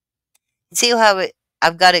 See how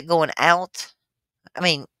I've got it going out? I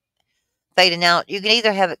mean, fading out. You can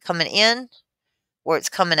either have it coming in where it's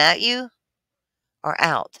coming at you or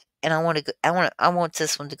out. And I want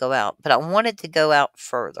this one to go out, but I want it to go out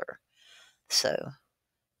further. So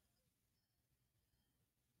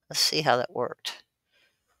let's see how that worked.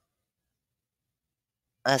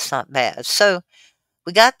 That's not bad. So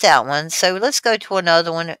we got that one. So let's go to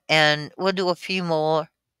another one and we'll do a few more.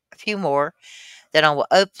 Then I will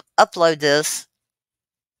upload this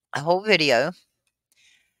a whole video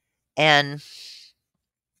and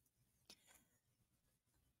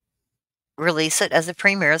release it as a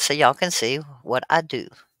premiere so y'all can see what I do.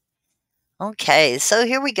 Okay, so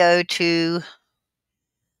here we go to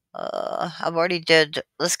I've already did.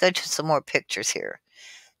 Let's go to some more pictures here.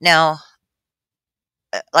 Now,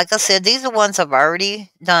 like I said, these are ones I've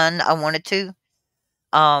already done.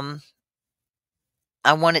 Um,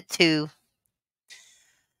 I wanted to,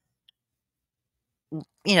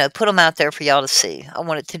 put them out there for y'all to see. I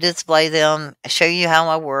wanted to display them, show you how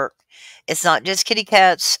I work. It's not just kitty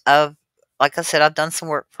cats. Like I said, I've done some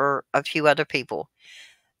work for a few other people.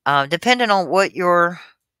 Depending on what your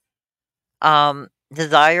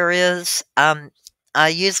desire is, I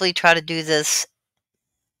usually try to do this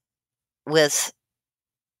with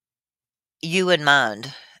you in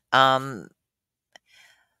mind. I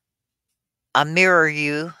mirror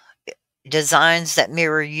you, designs that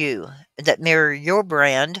mirror you, that mirror your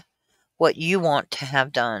brand, what you want to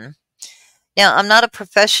have done. Now, I'm not a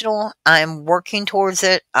professional. I'm working towards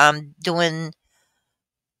it. I'm doing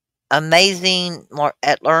amazing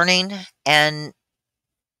at learning, and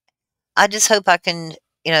I just hope I can,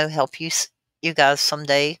 help you guys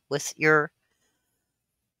someday with your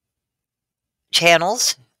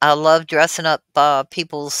channels. I love dressing up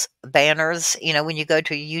people's banners. When you go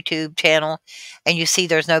to a YouTube channel and you see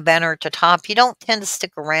there's no banner at the top, you don't tend to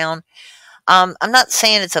stick around. I'm not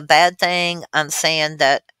saying it's a bad thing. I'm saying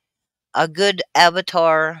that a good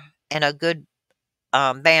avatar and a good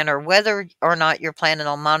banner, whether or not you're planning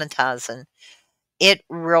on monetizing, it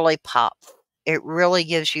really pops. It really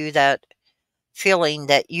gives you that feeling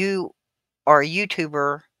that you are a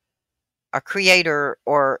YouTuber, a creator,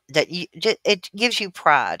 or that it gives you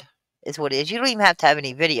pride, is what it is. You don't even have to have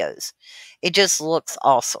any videos. It just looks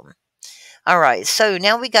awesome. All right, so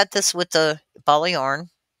now we got this with the ball of yarn,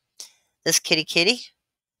 this kitty.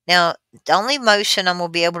 Now, the only motion I'm going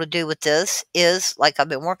to be able to do with this is like I've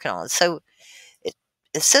been working on. So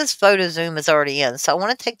it says photo zoom is already in. So I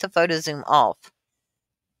want to take the photo zoom off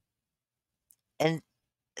and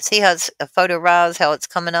see how it's a photo rise, how it's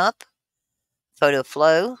coming up. Photo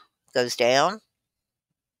flow goes down.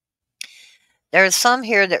 There's some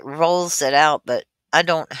here that rolls it out, but I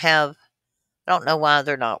don't know why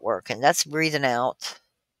they're not working. That's breathing out.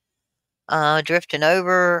 Drifting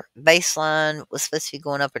over. Baseline was supposed to be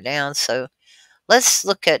going up or down. So let's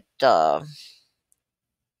look at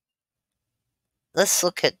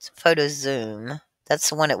photo zoom. That's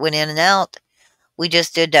the one that went in and out. We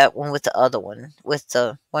just did that one with the other one, with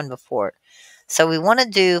the one before it. So we want to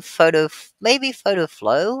do maybe photo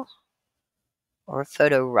flow or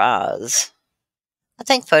photo rise. I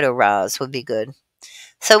think photo rise would be good.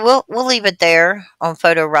 So we'll leave it there on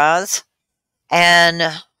photo rise.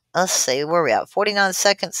 And let's see, where are we at? 49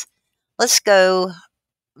 seconds. Let's go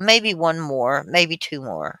maybe one more, maybe two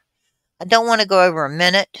more. I don't want to go over a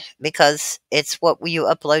minute because it's what you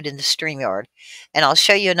upload into StreamYard. And I'll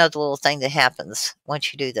show you another little thing that happens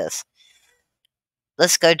once you do this.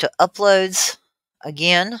 Let's go to uploads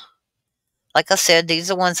again. Like I said,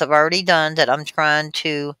 these are ones I've already done that I'm trying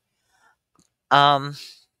to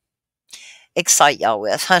excite y'all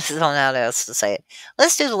with. I don't know how else to say it.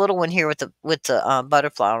 Let's do the little one here with the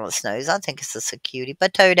butterfly on its nose. I think it's just a cutie.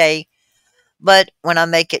 Batode. But when I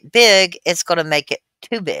make it big, it's going to make it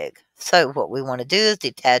too big. So what we want to do is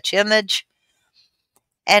detach image.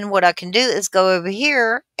 And what I can do is go over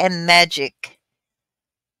here and magic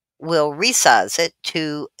will resize it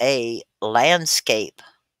to a landscape.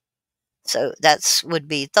 So that's would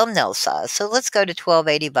be thumbnail size. So let's go to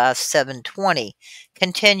 1280 by 720.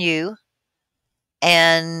 Continue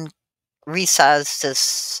and resize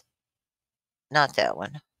this. Not that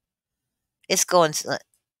one. It's going,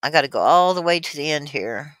 I got to go all the way to the end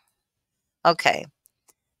here. Okay.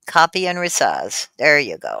 Copy and resize. There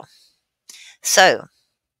you go. So,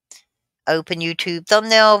 open YouTube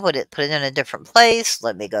thumbnail, put it in a different place.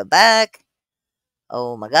 Let me go back.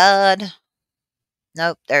 Oh my God.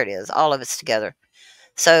 Nope, there it is. All of it's together.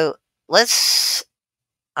 So,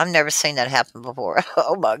 I've never seen that happen before.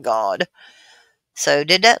 Oh my God. So,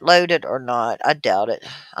 did that load it or not? I doubt it.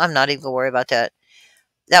 I'm not even going to worry about that.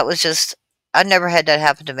 That was just, I never had that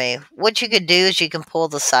happen to me. What you could do is you can pull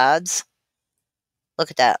the sides.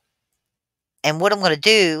 Look at that. And what I'm going to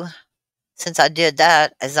do, since I did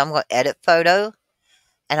that, is I'm going to edit photo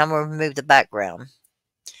and I'm going to remove the background.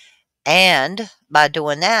 And by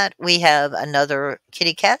doing that, we have another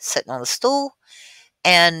kitty cat sitting on a stool.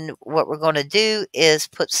 And what we're going to do is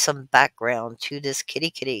put some background to this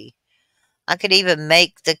kitty. I could even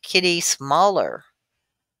make the kitty smaller.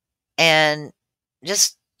 And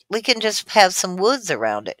we can just have some woods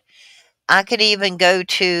around it. I could even go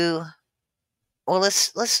to, well,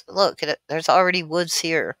 let's look at it. There's already woods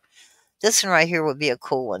here. This one right here would be a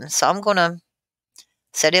cool one. So I'm going to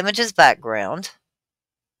set images background.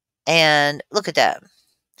 And look at that.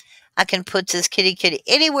 I can put this kitty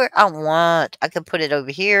anywhere I want. I can put it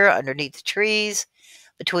over here underneath the trees,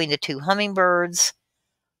 between the two hummingbirds.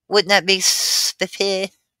 Wouldn't that be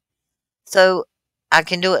spiffy? So I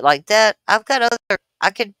can do it like that. I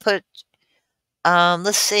could put,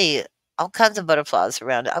 let's see, all kinds of butterflies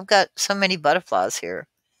around it. I've got so many butterflies here.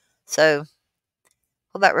 So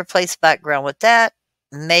what about replace background with that?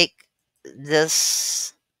 Make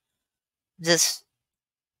this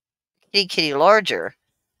kitty larger.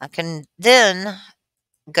 I can then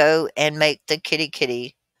go and make the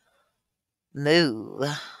kitty move.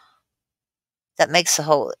 That makes the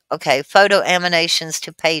whole, okay, photo animations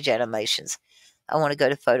to page animations. I want to go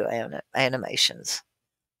to photo animations,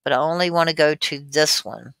 but I only want to go to this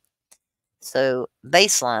one. So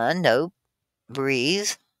baseline, nope,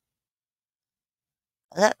 breeze.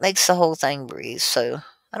 That makes the whole thing breeze. So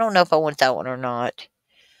I don't know if I want that one or not.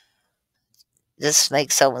 This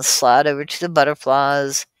makes that one slide over to the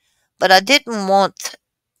butterflies, but I didn't want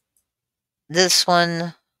this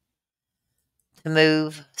one to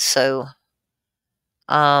move. So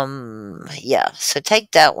yeah, so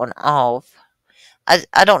take that one off.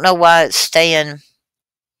 I don't know why it's staying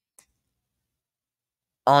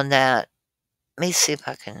on that. Let me see if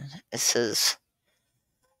I can, it says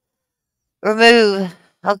remove.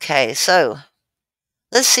 Okay, so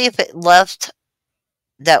let's see if it left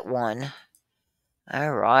that one.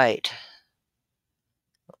 All right.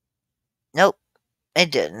 Nope, it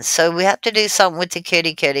didn't. So we have to do something with the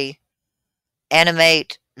kitty.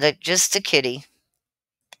 Animate just the kitty.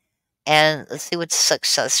 And let's see what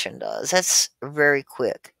succession does. That's very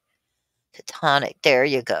quick. Tectonic. There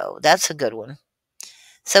you go. That's a good one.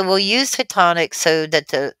 So we'll use tectonic so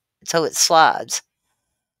it slides.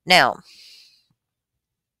 Now,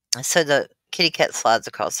 so the kitty cat slides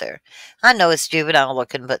across there. I know it's juvenile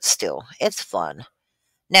looking, but still, it's fun.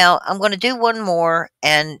 Now, I'm going to do one more,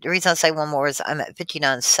 and the reason I say one more is I'm at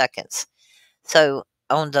 59 seconds. So,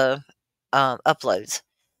 on the uploads,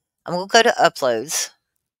 I'm going to go to uploads,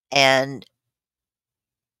 and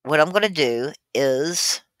what I'm going to do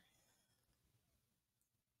is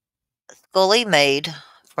Scully made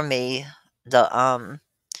for me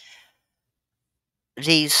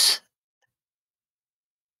these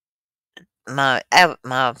my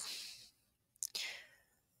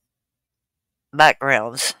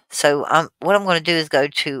backgrounds. So what I'm going to do is go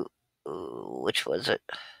to which was it?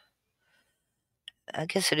 I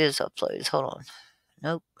guess it is uploads. Hold on.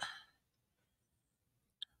 Nope.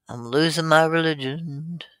 I'm losing my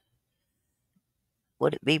religion.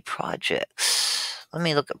 Would it be projects? Let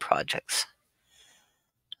me look at projects.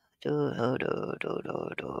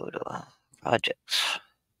 Projects.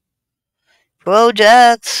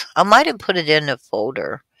 Projects. I might have put it in a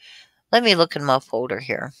folder. Let me look in my folder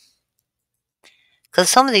here. Because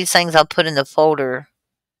some of these things I'll put in the folder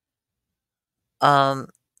so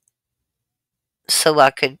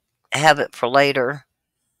I could have it for later.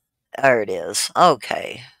 There it is.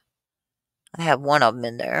 Okay. I have one of them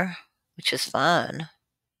in there, which is fine.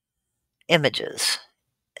 Images.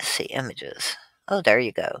 Let's see, images. Oh, there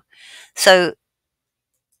you go. So,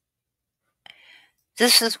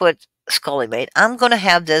 this is what Scully made. I'm going to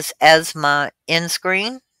have this as my end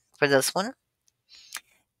screen for this one.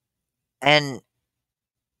 And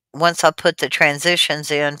once I put the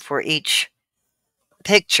transitions in for each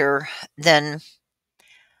picture, then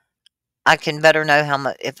I can better know how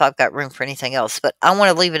much, if I've got room for anything else. But I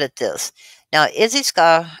want to leave it at this. Now,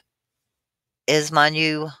 IzzySka is my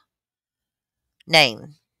new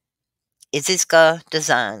name. IzzySka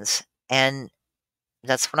Designs, and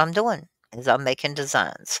that's what I'm doing, is I'm making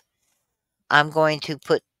designs. I'm going to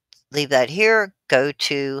leave that here, go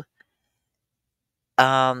to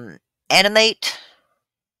animate,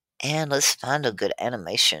 and let's find a good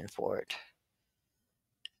animation for it.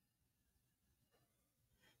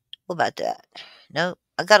 What about that? No,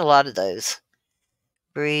 I got a lot of those.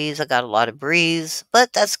 Breeze, I got a lot of breeze,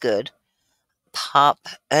 but that's good. Pop,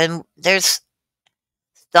 and there's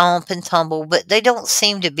stomp and tumble, but they don't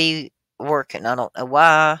seem to be working. I don't know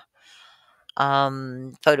why.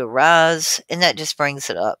 Photo rise, and that just brings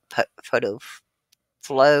it up. Photo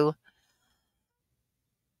flow.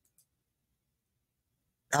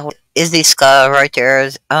 Oh, IzzySka right there.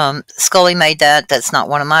 Scully made that. That's not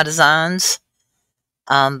one of my designs.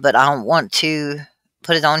 But I don't want to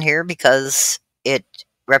put it on here because it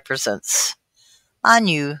represents my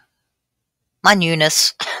my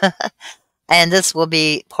newness. And this will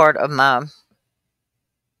be part of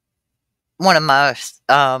one of my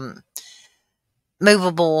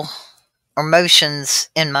movable or motions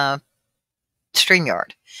in my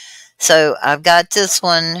StreamYard. So I've got this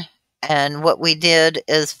one, and what we did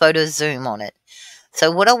is photo zoom on it.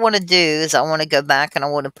 So what I want to do is I want to go back and I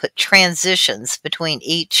want to put transitions between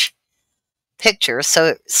each picture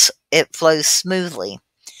so it flows smoothly.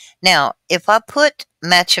 Now, if I put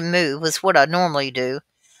match and move, is what I normally do,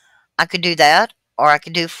 I could do that, or I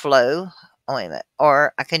could do flow. Oh, wait a minute.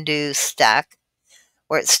 Or I can do stack,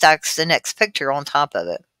 where it stacks the next picture on top of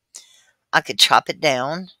it. I could chop it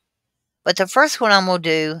down. But the first one I'm going to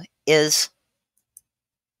do is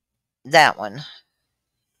that one.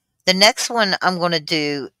 The next one I'm going to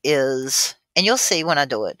do is, and you'll see when I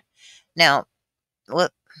do it. Now,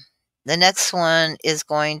 what the next one is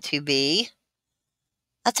going to be,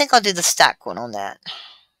 I think I'll do the stack one on that.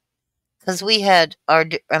 Because we had our,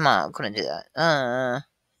 am I going to do that?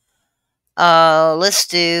 Let's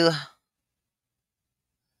do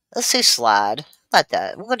slide. How about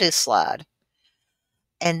that? We're going to do slide.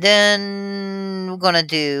 And then we're going to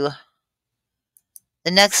do,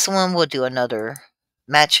 the next one we'll do another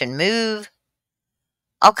match and move.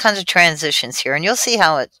 All kinds of transitions here. And you'll see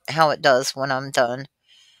how it does when I'm done.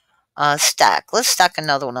 Stack. Let's stack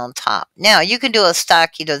another one on top. Now, you can do a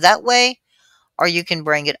stack either that way, or you can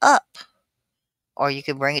bring it up. Or you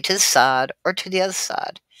can bring it to the side or to the other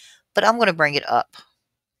side. But I'm going to bring it up.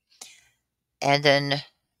 And then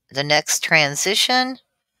the next transition,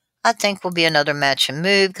 I think, will be another match and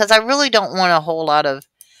move, because I really don't want a whole lot of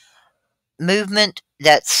movement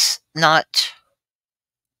that's not,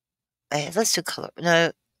 let's do color,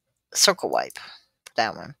 no, circle wipe,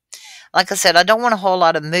 that one. Like I said, I don't want a whole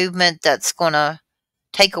lot of movement that's going to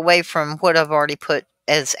take away from what I've already put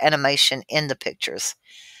as animation in the pictures.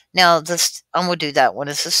 Now, I'm going to do that one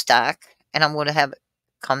as a stack, and I'm going to have it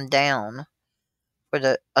come down for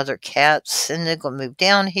the other cats, and they're going to move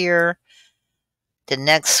down here. The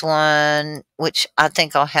next one, which I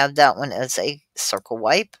think I'll have that one as a circle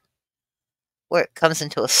wipe, where it comes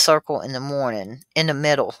into a circle in the morning, in the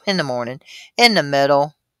middle, in the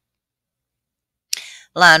middle.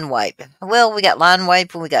 Line wipe. Well, we got line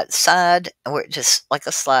wipe and we got side, and we're just like a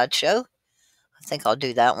slideshow. I think I'll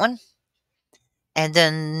do that one. And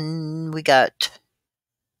then we got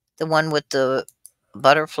the one with the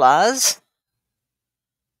butterflies.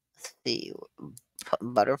 The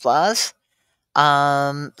butterflies.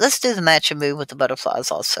 Let's do the match and move with the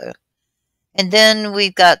butterflies also. And then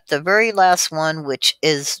we've got the very last one, which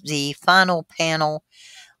is the final panel,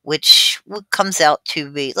 which comes out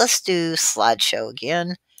to be, let's do slideshow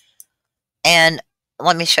again. And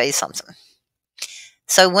let me show you something.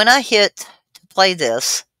 So when I hit to play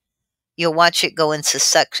this, you'll watch it go into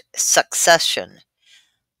succession.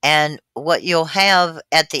 And what you'll have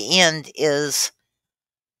at the end is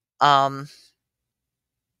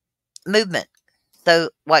movement. So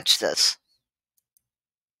watch this.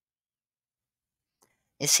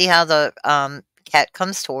 You see how the cat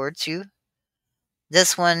comes towards you?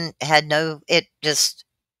 This one had no, it just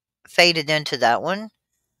faded into that one.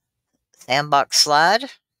 Sandbox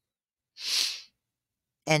slide.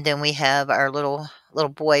 And then we have our little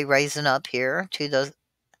boy raising up here to the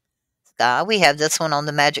sky. We have this one on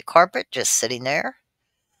the magic carpet just sitting there.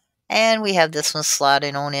 And we have this one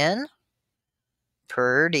sliding on in.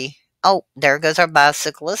 Pretty. Oh, there goes our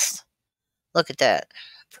bicyclist. Look at that.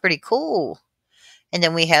 Pretty cool. And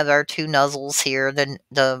then we have our two nuzzles here,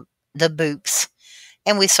 the boops.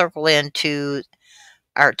 And we circle into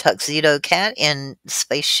our tuxedo cat in the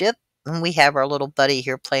spaceship. And we have our little buddy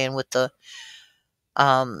here playing with the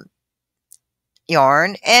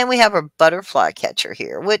yarn. And we have our butterfly catcher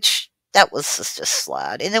here, which that was just a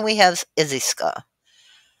slide. And then we have IzzySka.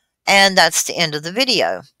 And that's the end of the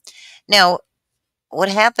video. Now, what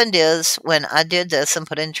happened is when I did this and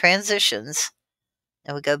put in transitions,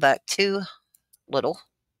 and we go back to little,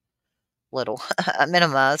 I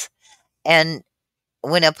minimize, and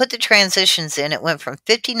when I put the transitions in, it went from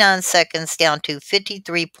 59 seconds down to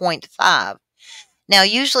 53.5. Now,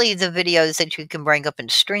 usually the videos that you can bring up in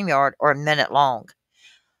StreamYard are a minute long.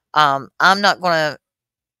 I'm not going to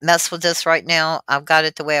mess with this right now. I've got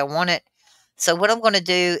it the way I want it. So what I'm going to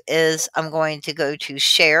do is I'm going to go to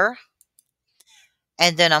share,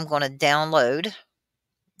 and then I'm going to download.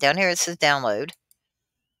 Down here it says download.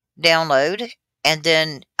 Download, and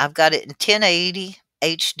then I've got it in 1080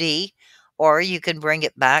 HD, or you can bring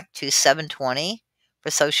it back to 720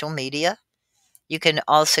 for social media. You can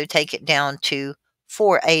also take it down to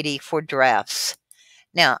 480 for drafts.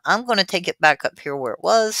 Now, I'm going to take it back up here where it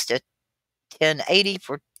was to 1080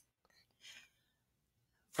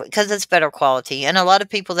 because it's better quality. And a lot of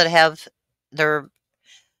people that have their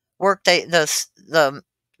work, the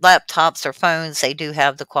laptops or phones, they do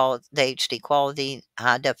have the quality, the HD quality,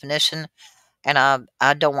 high definition. And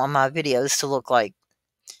I don't want my videos to look like,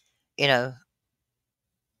 you know,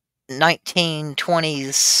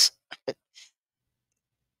 1920s,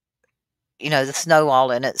 the snow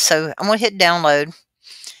all in it. So I'm going to hit download.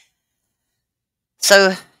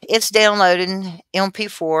 So it's downloading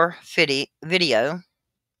MP4 video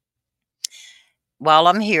while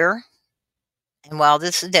I'm here. And while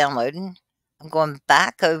this is downloading, I'm going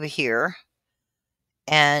back over here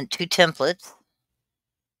and to templates.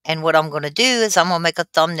 And what I'm going to do is I'm going to make a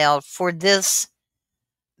thumbnail for this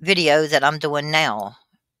video that I'm doing now.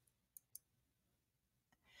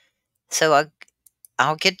 So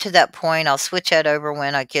I'll get to that point. I'll switch that over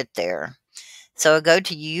when I get there. So I'll go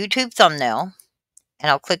to YouTube thumbnail, and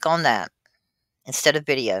I'll click on that instead of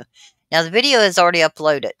video. Now, the video is already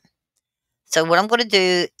uploaded. So what I'm going to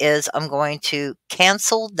do is I'm going to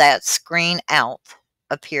cancel that screen out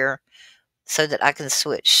up here so that I can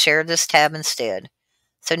share this tab instead.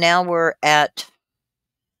 So now we're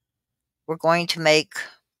going to make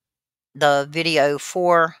the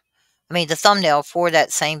the thumbnail for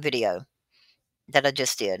that same video that I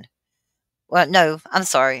just did. Well, no, I'm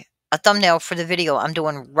sorry. A thumbnail for the video I'm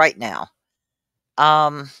doing right now.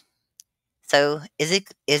 So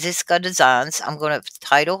IzzySka Designs. I'm going to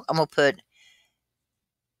title. I'm going to put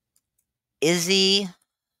IzzySka.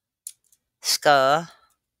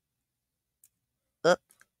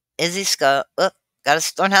 IzzySka.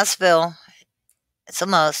 Gotta learn how to spell. It's a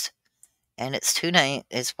must. And it's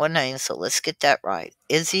it's one name, so let's get that right.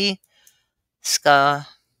 IzzySka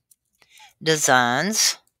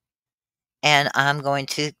Designs. And I'm going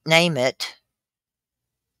to name it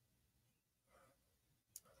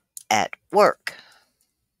At Work.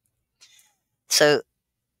 So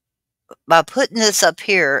by putting this up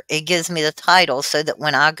here, it gives me the title so that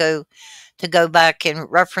when I go back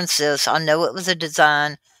and reference this, I know it was a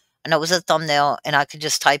design, I know it was a thumbnail, and I could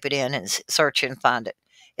just type it in and search it and find it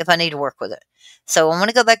if I need to work with it. So I'm going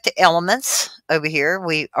to go back to elements over here.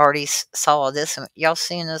 We already saw this. Y'all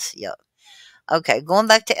seeing this? Yep. Okay, going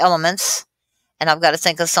back to elements, and I've got to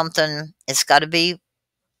think of something. It's got to be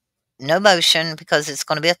no motion because it's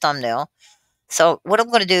going to be a thumbnail. So what I'm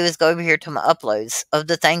going to do is go over here to my uploads of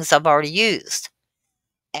the things I've already used.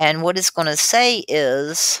 And what it's going to say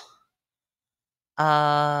is,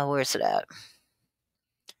 where's it at?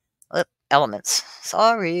 Elements.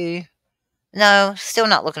 Sorry. No, still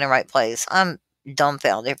not looking in the right place. I'm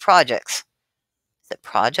dumbfounded. Projects. Is it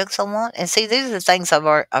projects I want? And see, these are the things I've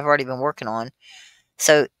already been working on.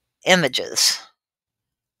 So, images.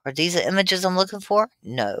 Are these the images I'm looking for?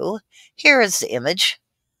 No. Here is the image.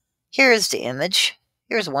 Here is the image.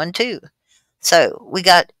 Here's one too. So, we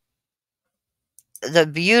got the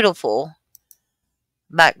beautiful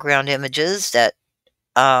background images that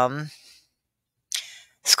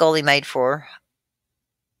Scully made for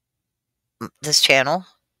this channel.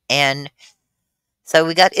 And so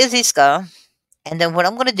we got IzzySka. And then what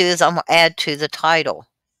I'm going to do is I'm going to add to the title.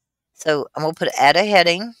 So I'm going to add a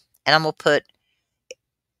heading, and I'm going to put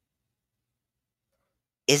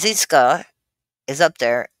IzzySka is up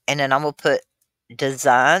there, and then I'm going to put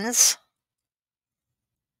designs.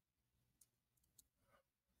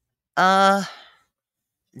 That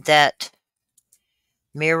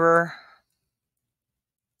mirror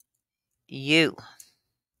you.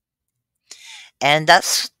 And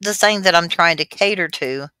that's the thing that I'm trying to cater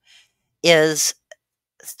to, is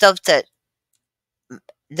stuff that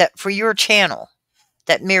for your channel,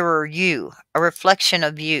 that mirror you, a reflection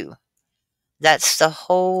of you. That's the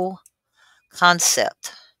whole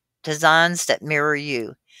concept. Designs that mirror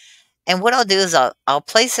you. And what I'll do is I'll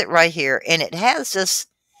place it right here, and it has this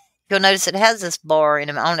you'll notice it has this bar in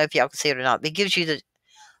it. I don't know if y'all can see it or not, but it gives you the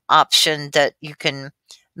option that you can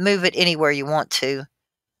move it anywhere you want to.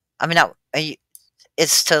 I mean, not,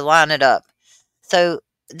 it's to line it up. So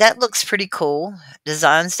that looks pretty cool.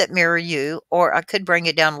 Designs that mirror you, or I could bring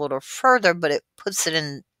it down a little further, but it puts it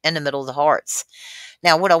in the middle of the hearts.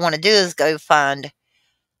 Now, what I want to do is go find.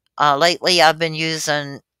 Lately, I've been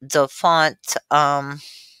using the font.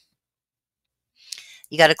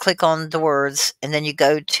 You got to click on the words, and then you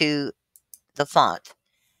go to the font.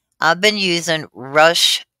 I've been using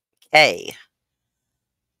Rush K.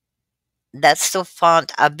 That's the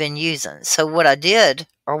font I've been using. So what I did,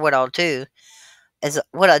 or what I'll do, is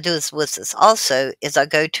what I do is with this also is I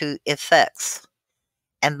go to effects,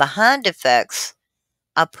 and behind effects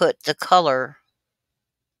I put the color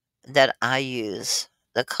that I use.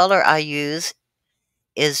 The color I use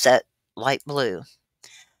is that light blue.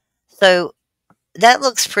 So that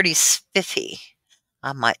looks pretty spiffy,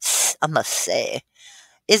 I must say.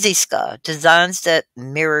 IzzySka Designs that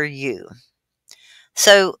mirror you.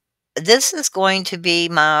 So this is going to be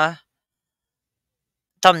my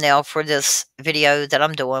thumbnail for this video that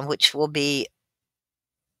I'm doing, which will be,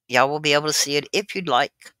 y'all will be able to see it if you'd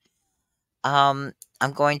like. I'm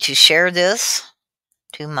going to share this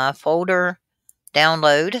to my folder,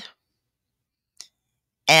 download,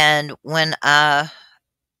 and when I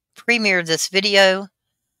premiere this video,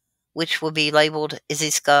 which will be labeled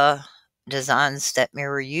IzzySka Designs that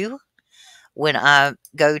mirror you, when I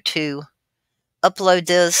go to upload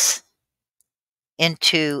this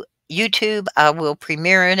into YouTube, I will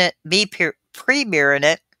premiering it, premiering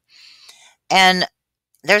it, and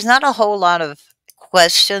there's not a whole lot of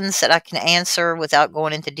questions that I can answer without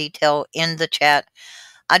going into detail in the chat.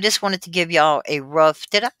 I just wanted to give y'all a rough,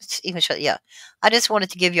 did I even show, yeah, I just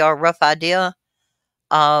wanted to give y'all a rough idea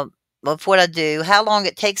of what I do, how long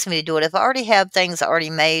it takes me to do it. If I already have things already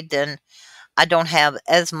made, then I don't have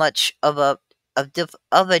as much of a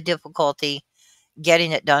difficulty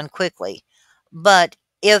getting it done quickly. But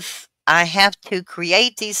if I have to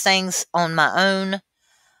create these things on my own,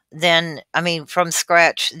 then, I mean, from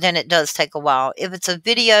scratch, then it does take a while. If it's a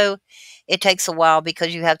video, it takes a while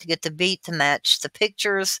because you have to get the beat to match the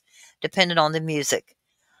pictures, depending on the music.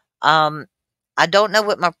 I don't know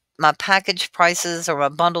what my package prices or my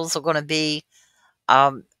bundles are going to be.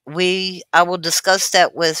 I will discuss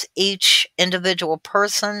that with each individual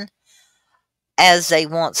person as they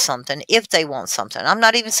want something, if they want something. I'm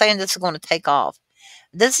not even saying this is going to take off.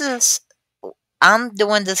 I'm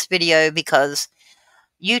doing this video because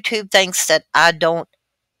YouTube thinks that I don't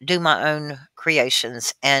do my own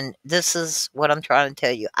creations, and this is what I'm trying to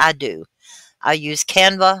tell you. I do. I use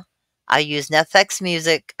Canva. I use Netflix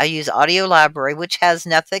Music. I use Audio Library, which has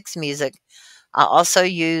Netflix Music. I also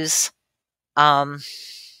use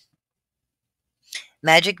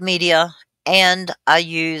Magic Media, and I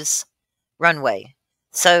use Runway.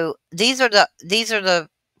 So these are the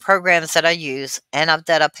programs that I use and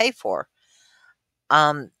that I pay for.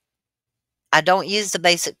 I don't use the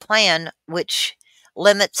basic plan, which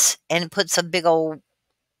limits and puts a big old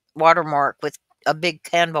watermark with a big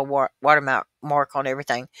Canva watermark on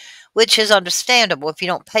everything, which is understandable. If you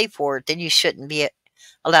don't pay for it, then you shouldn't be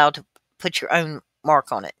allowed to put your own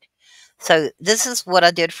mark on it. So this is what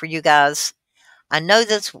I did for you guys. I know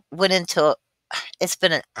this went into, it's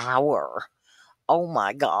been an hour. Oh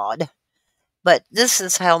my God. But this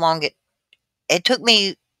is how long it took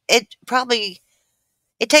me.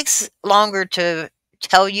 It takes longer to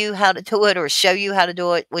tell you how to do it or show you how to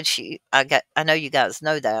do it, which I know you guys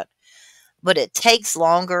know that. But it takes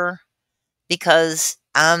longer because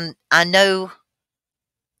I know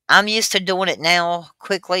I'm used to doing it now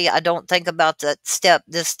quickly. I don't think about this step,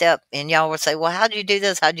 and y'all will say, well, how'd you do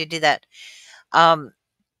this? How'd you do that? One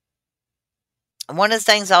of the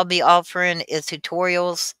things I'll be offering is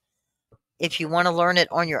tutorials if you want to learn it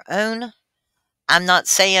on your own. I'm not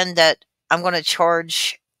saying that I'm going to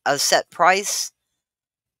charge a set price.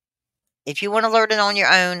 If you want to learn it on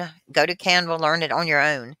your own, go to Canva, learn it on your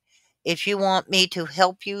own. If you want me to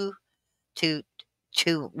help you to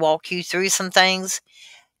walk you through some things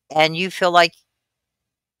and you feel like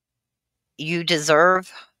you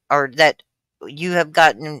deserve or that you have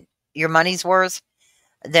gotten your money's worth,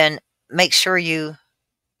 then make sure you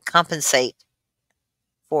compensate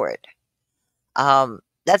for it.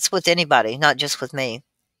 That's with anybody, not just with me.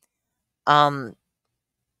 A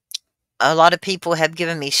lot of people have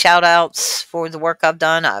given me shout outs for the work I've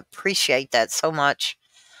done. I appreciate that so much.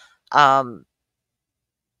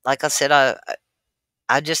 Like I said,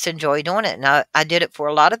 I just enjoy doing it. And I did it for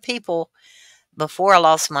a lot of people before I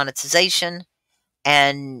lost monetization.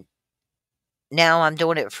 And now I'm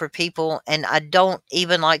doing it for people, and I don't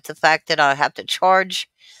even like the fact that I have to charge,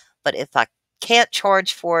 but if I can't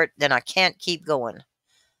charge for it, then I can't keep going.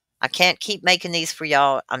 I can't keep making these for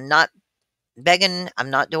y'all. I'm not begging. I'm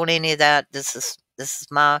not doing any of that. This is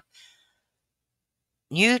my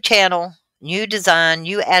new channel, new design,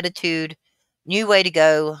 new attitude, new way to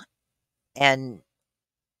go, and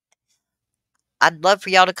I'd love for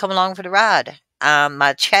y'all to come along for the ride.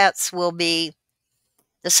 My chats will be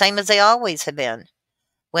the same as they always have been.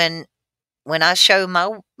 When when I show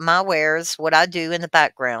my wares, what I do in the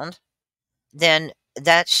background, then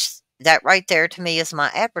that right there to me is my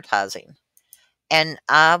advertising. And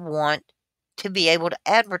I want to be able to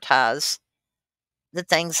advertise the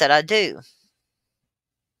things that I do.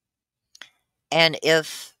 And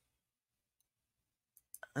if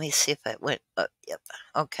let me see if it went up. Yep.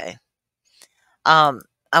 Okay. Um,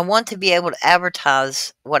 I want to be able to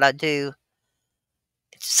advertise what I do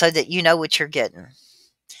so that you know what you're getting.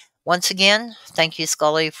 Once again, thank you,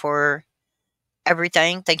 Scully, for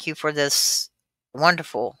everything. Thank you for this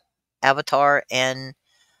wonderful avatar and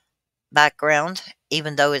background.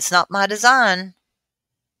 Even though it's not my design,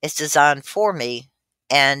 it's designed for me,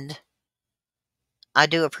 and I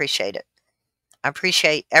do appreciate it. I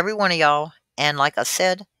appreciate every one of y'all. And like I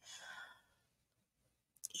said,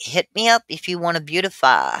 hit me up if you want to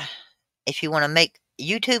beautify, if you want to make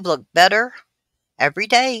YouTube look better every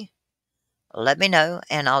day. Let me know,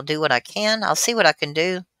 and I'll do what I can. I'll see what I can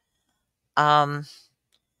do. Um,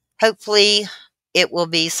 Hopefully, it will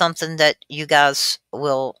be something that you guys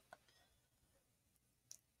will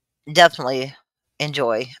definitely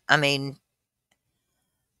enjoy. I mean,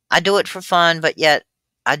 I do it for fun, but yet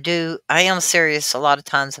I am serious a lot of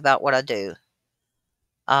times about what I do.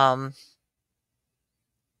 Um,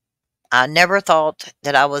 I never thought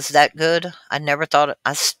that I was that good. I never thought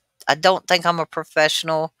I don't think I'm a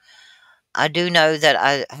professional. I do know that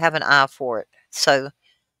I have an eye for it. So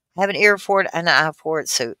I have an ear for it and an eye for it.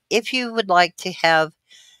 So if you would like to have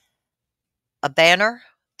a banner,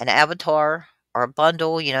 an avatar, or a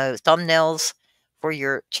bundle, thumbnails for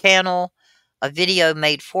your channel, a video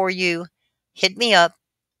made for you, hit me up.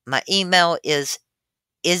 My email is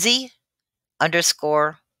Izzy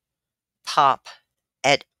underscore pop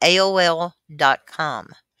at AOL.com.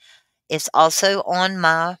 It's also on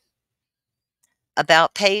my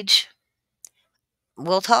about page.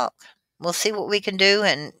 We'll talk. We'll see what we can do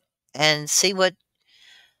and see what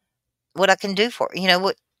I can do for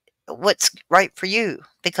what's right for you,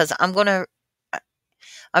 because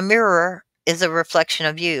a mirror is a reflection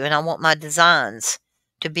of you, and I want my designs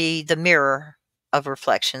to be the mirror of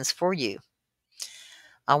reflections for you.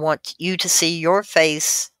 I want you to see your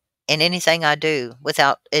face in anything I do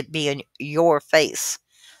without it being your face.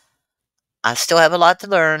 I still have a lot to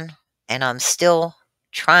learn, and I'm still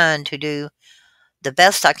trying to do the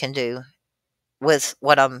best I can do with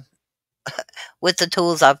with the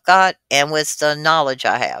tools I've got and with the knowledge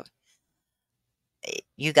I have.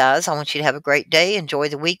 You guys, I want you to have a great day. Enjoy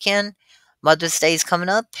the weekend. Mother's Day is coming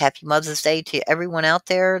up. Happy Mother's Day to everyone out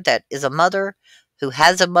there that is a mother, who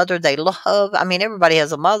has a mother they love. I mean, everybody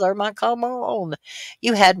has a mother. My, come on.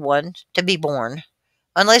 You had one to be born.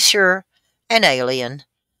 Unless you're an alien.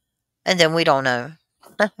 And then we don't know.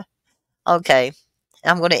 Okay.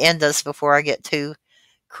 I'm going to end this before I get too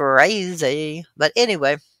crazy. But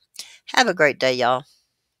anyway, have a great day, y'all.